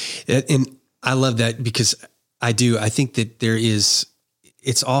 And I love that because I think that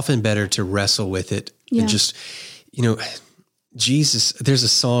it's often better to wrestle with it and just, Jesus, there's a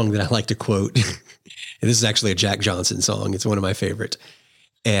song that I like to quote. And this is actually a Jack Johnson song. It's one of my favorite.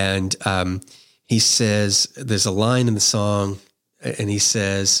 And he says, there's a line in the song and he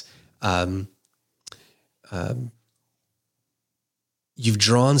says, you've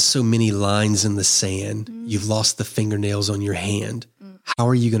drawn so many lines in the sand. You've lost the fingernails on your hand. How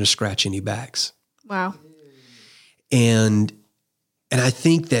are you going to scratch any backs? Wow. And I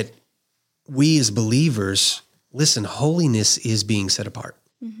think that we as believers, listen, holiness is being set apart.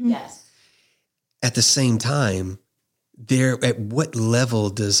 Mm-hmm. Yes. At the same time, at what level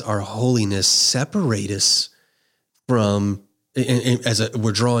does our holiness separate us from,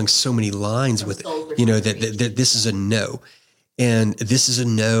 we're drawing so many lines with, that this is a no. And this is a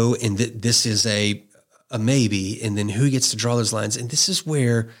no, and this is a maybe, and then who gets to draw those lines? And this is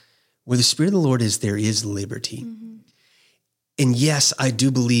where the Spirit of the Lord is, there is liberty. Mm-hmm. And yes, I do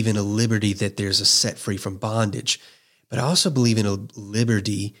believe in a liberty that there's a set free from bondage, but I also believe in a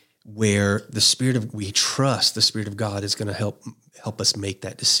liberty where we trust the Spirit of God is going to help us make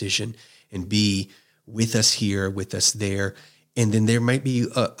that decision and be with us here, with us there. And then there might be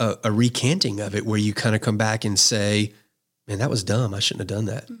a recanting of it where you kind of come back and say, man, that was dumb. I shouldn't have done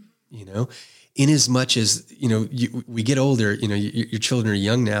that. In as much as, we get older, your children are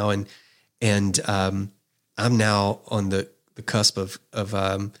young now and I'm now on the cusp of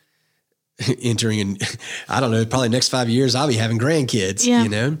entering in, I don't know, probably next 5 years, I'll be having grandkids,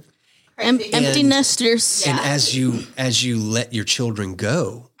 Empty nesters. And as you let your children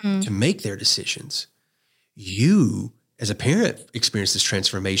go to make their decisions, you as a parent experience this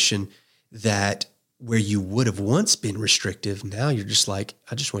transformation that where you would have once been restrictive, now you're just like,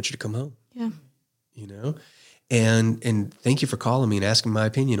 I just want you to come home. Yeah. And thank you for calling me and asking my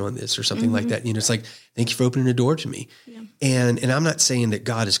opinion on this or something like that. It's like, thank you for opening the door to me. Yeah. And I'm not saying that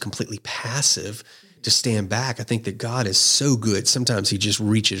God is completely passive to stand back. I think that God is so good. Sometimes he just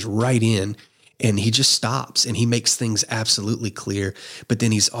reaches right in and he just stops and he makes things absolutely clear. But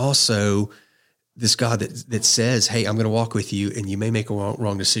then he's also this God that says, hey, I'm going to walk with you and you may make a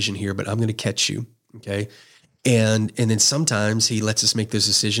wrong decision here, but I'm going to catch you. Okay. And then sometimes he lets us make those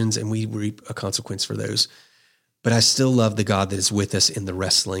decisions and we reap a consequence for those. But I still love the God that is with us in the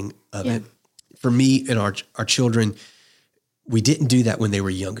wrestling of it. For me and our children, we didn't do that when they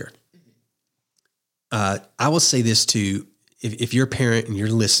were younger. I will say this too, if you're a parent and you're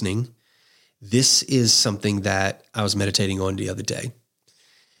listening, this is something that I was meditating on the other day.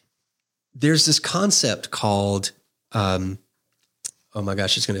 There's this concept called, oh my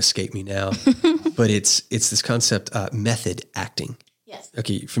gosh, it's going to escape me now, but it's this concept, method acting. Yes.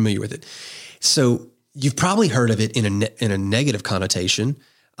 Okay. You're familiar with it. So you've probably heard of it in a negative connotation,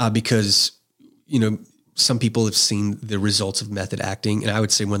 because, some people have seen the results of method acting. And I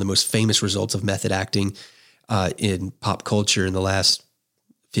would say one of the most famous results of method acting, in pop culture in the last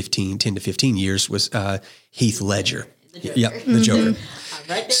 10 to 15 years was, Heath Ledger. Yep. The Joker.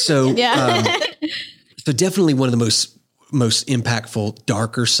 Right there. So, so definitely one of the most impactful,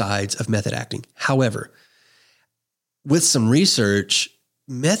 darker sides of method acting. However, with some research,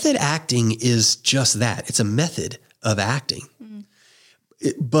 method acting is just that. It's a method of acting.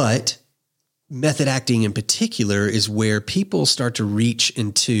 But method acting in particular is where people start to reach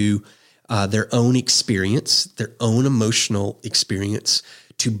into their own experience, their own emotional experience,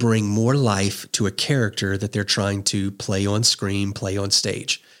 to bring more life to a character that they're trying to play on screen, play on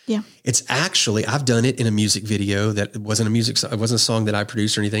stage. Yeah. It's actually, I've done it in a music video that wasn't a song that I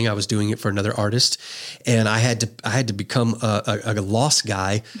produced or anything. I was doing it for another artist, and I had to become a lost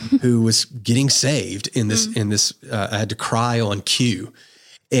guy who was getting saved in this. I had to cry on cue.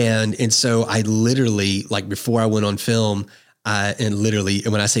 And so I literally, like before I went on film, and literally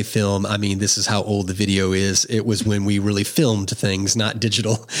when I say film, I mean, this is how old the video is. It was when we really filmed things, not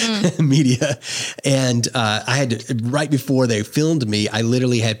digital media. And I had to, right before they filmed me, I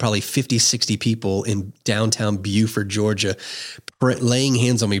literally had probably 50, 60 people in downtown Beaufort, Georgia, laying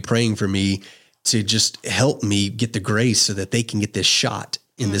hands on me, praying for me to just help me get the grace so that they can get this shot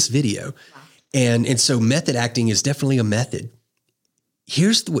in this video. Wow. And so method acting is definitely a method.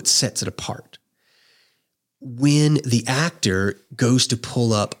 Here's what sets it apart. When the actor goes to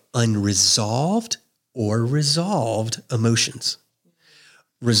pull up unresolved or resolved emotions,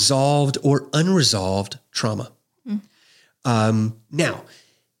 resolved or unresolved trauma. Now,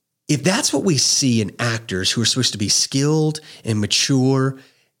 if that's what we see in actors who are supposed to be skilled and mature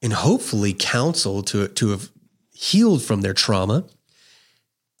and hopefully counseled to have healed from their trauma,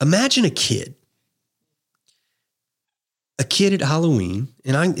 imagine a kid at Halloween,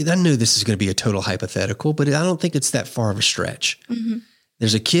 and I know this is going to be a total hypothetical, but I don't think it's that far of a stretch. Mm-hmm.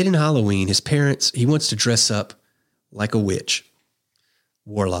 There's a kid in Halloween, his parents, he wants to dress up like a witch,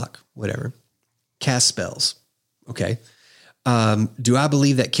 warlock, whatever, cast spells. Okay. Do I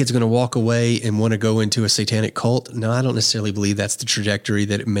believe that kid's going to walk away and want to go into a satanic cult? No, I don't necessarily believe that's the trajectory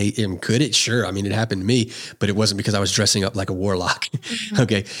that could it? Sure. I mean, it happened to me, but it wasn't because I was dressing up like a warlock. Mm-hmm.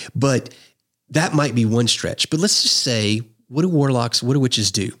 Okay. But that might be one stretch, but let's just say, what do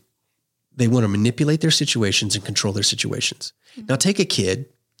witches do? They want to manipulate their situations and control their situations. Mm-hmm. Now take a kid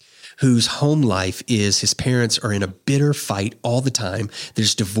whose home life is his parents are in a bitter fight all the time.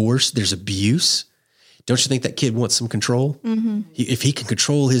 There's divorce, there's abuse. Don't you think that kid wants some control? Mm-hmm. If he can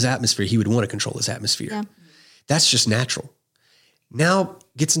control his atmosphere, he would want to control his atmosphere. Yeah. That's just natural. Now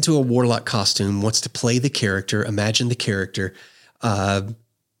gets into a warlock costume, wants to play the character, imagine the character at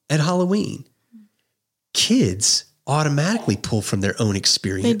Halloween. Kids automatically pull from their own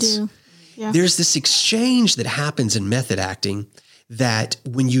experience. They do. Yeah. There's this exchange that happens in method acting that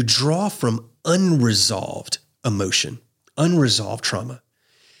when you draw from unresolved emotion, unresolved trauma,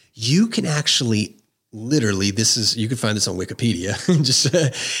 you can actually literally, you can find this on Wikipedia, just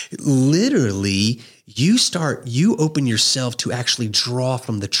literally you open yourself to actually draw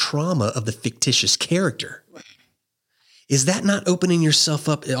from the trauma of the fictitious character. Is that not opening yourself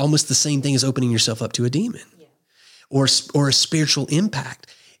up? Almost the same thing as opening yourself up to a demon, or a spiritual impact.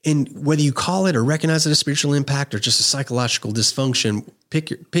 And whether you call it or recognize it as a spiritual impact or just a psychological dysfunction,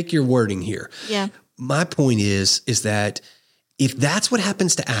 pick your wording here. Yeah. My point is that if that's what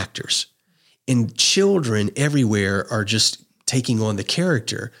happens to actors and children everywhere are just taking on the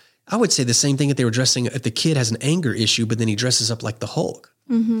character, I would say the same thing if the kid has an anger issue, but then he dresses up like the Hulk.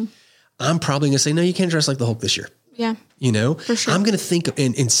 Mm-hmm. I'm probably going to say, no, you can't dress like the Hulk this year. Yeah. For sure. I'm going to think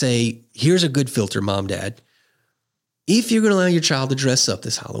and say, here's a good filter, mom, dad. If you're going to allow your child to dress up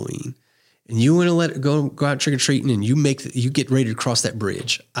this Halloween and you want to let it go out trick-or-treating and you get ready to cross that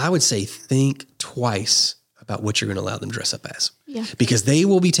bridge, I would say think twice about what you're going to allow them to dress up as. Yeah. Because they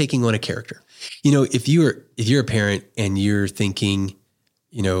will be taking on a character. If you're a parent and you're thinking,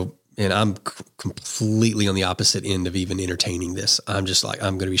 and I'm completely on the opposite end of even entertaining this. I'm just like,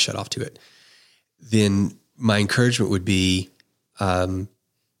 I'm going to be shut off to it. Then my encouragement would be, don't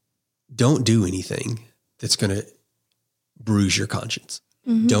do anything that's going to bruise your conscience.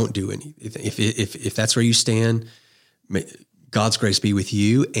 Don't do anything. If that's where you stand, God's grace be with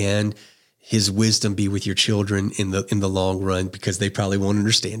you and his wisdom be with your children in the long run, because they probably won't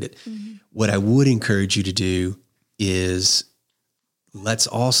understand it. What I would encourage you to do is let's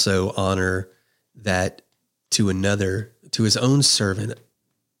also honor that to his own servant,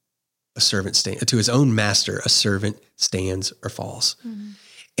 to his own master, a servant stands or falls.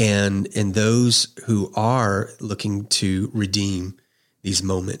 And those who are looking to redeem these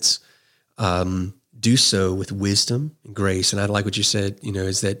moments, do so with wisdom and grace. And I like what you said,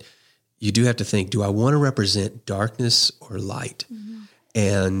 is that you do have to think, do I want to represent darkness or light?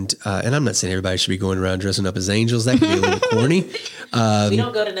 And I'm not saying everybody should be going around dressing up as angels. That can be a little corny. We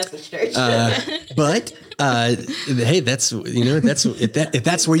don't go to Netflix church. But hey, if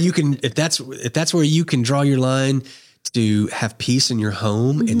that's where you can draw your line to have peace in your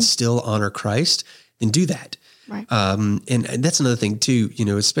home and still honor Christ, then do that. Right. And that's another thing too,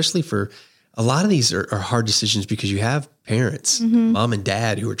 especially for a lot of these are hard decisions because you have parents, mom and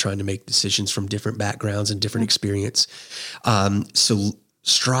dad, who are trying to make decisions from different backgrounds and different experience. So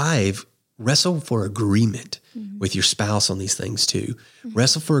wrestle for agreement with your spouse on these things too.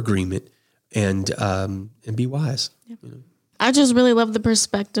 Wrestle for agreement and be wise. I just really love the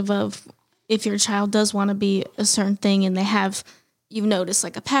perspective of if your child does want to be a certain thing and you've noticed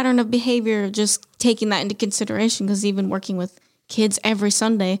like a pattern of behavior, just taking that into consideration, because even working with kids every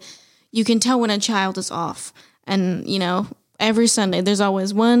Sunday, you can tell when a child is off. And, every Sunday there's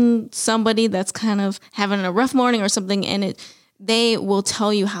always somebody that's kind of having a rough morning or something, and they will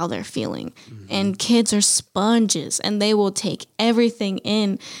tell you how they're feeling. And kids are sponges and they will take everything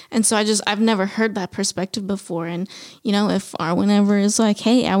in. And so I've never heard that perspective before. And, if Arwen ever is like,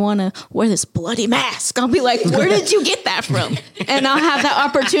 hey, I want to wear this bloody mask, I'll be like, where did you get that from? And I'll have that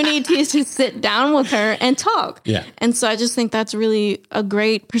opportunity to sit down with her and talk. Yeah. And so I just think that's really a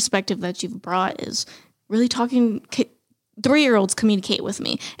great perspective that you've brought, is really talking. 3-year-olds communicate with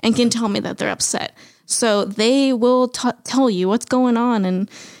me and can tell me that they're upset. So they will tell you what's going on. And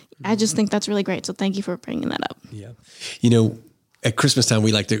I just think that's really great. So thank you for bringing that up. Yeah. At Christmas time,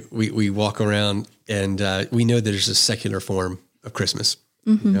 we walk around and we know there's a secular form of Christmas.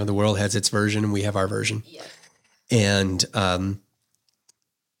 The world has its version and we have our version. Yes. And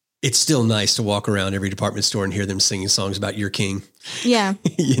it's still nice to walk around every department store and hear them singing songs about your king. Yeah.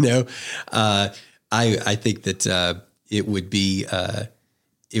 I think that it would be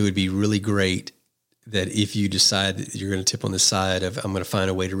really great that if you decide that you're going to tip on the side of, I'm going to find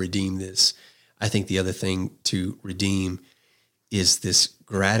a way to redeem this. I think the other thing to redeem is this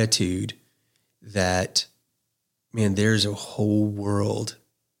gratitude that, man, there's a whole world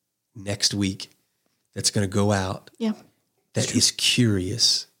next week that's going to go out that is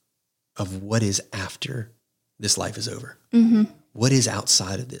curious of what is after this life is over. What is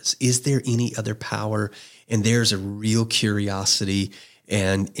outside of this? Is there any other power? And there's a real curiosity,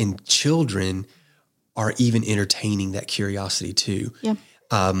 and children are even entertaining that curiosity too. Yeah.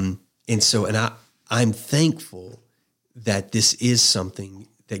 I'm thankful that this is something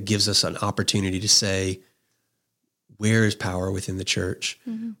that gives us an opportunity to say, where is power within the church?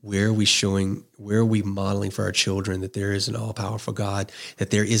 Where are we modeling for our children that there is an all-powerful God,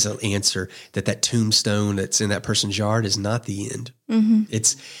 that there is an answer, that tombstone that's in that person's yard is not the end.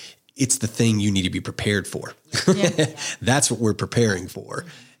 It's the thing you need to be prepared for. That's what we're preparing for,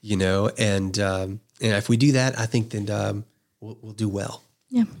 and if we do that, I think then we'll do well.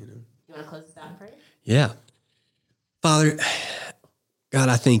 Yeah. You want to close this out in prayer? Yeah. Father, God,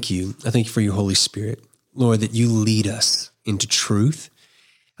 I thank you. I thank you for your Holy Spirit. Lord, that you lead us into truth.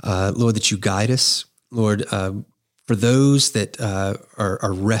 Lord, that you guide us. Lord, for those that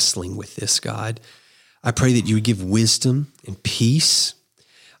are wrestling with this, God, I pray that you would give wisdom and peace.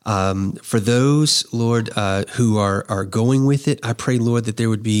 For those, Lord, who are going with it, I pray, Lord, that there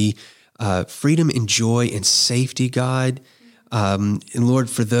would be freedom and joy and safety, God. And Lord,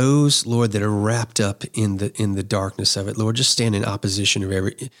 for those, Lord, that are wrapped up in the darkness of it, Lord, just stand in opposition of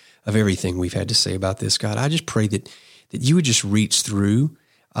everything we've had to say about this, God. I just pray that you would just reach through,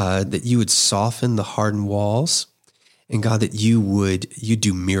 that you would soften the hardened walls, and God, that you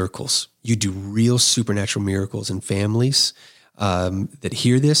do miracles. You do real supernatural miracles in families that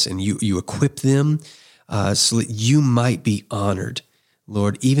hear this, and you equip them so that you might be honored,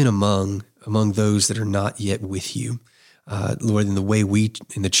 Lord, even among those that are not yet with you. Lord, in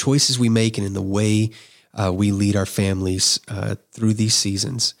the choices we make and in the way we lead our families through these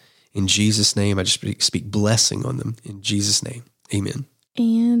seasons. In Jesus' name, I just speak blessing on them. In Jesus' name, amen.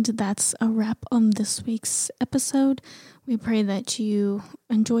 And that's a wrap on this week's episode. We pray that you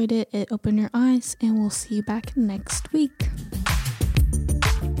enjoyed it. It opened your eyes, and we'll see you back next week.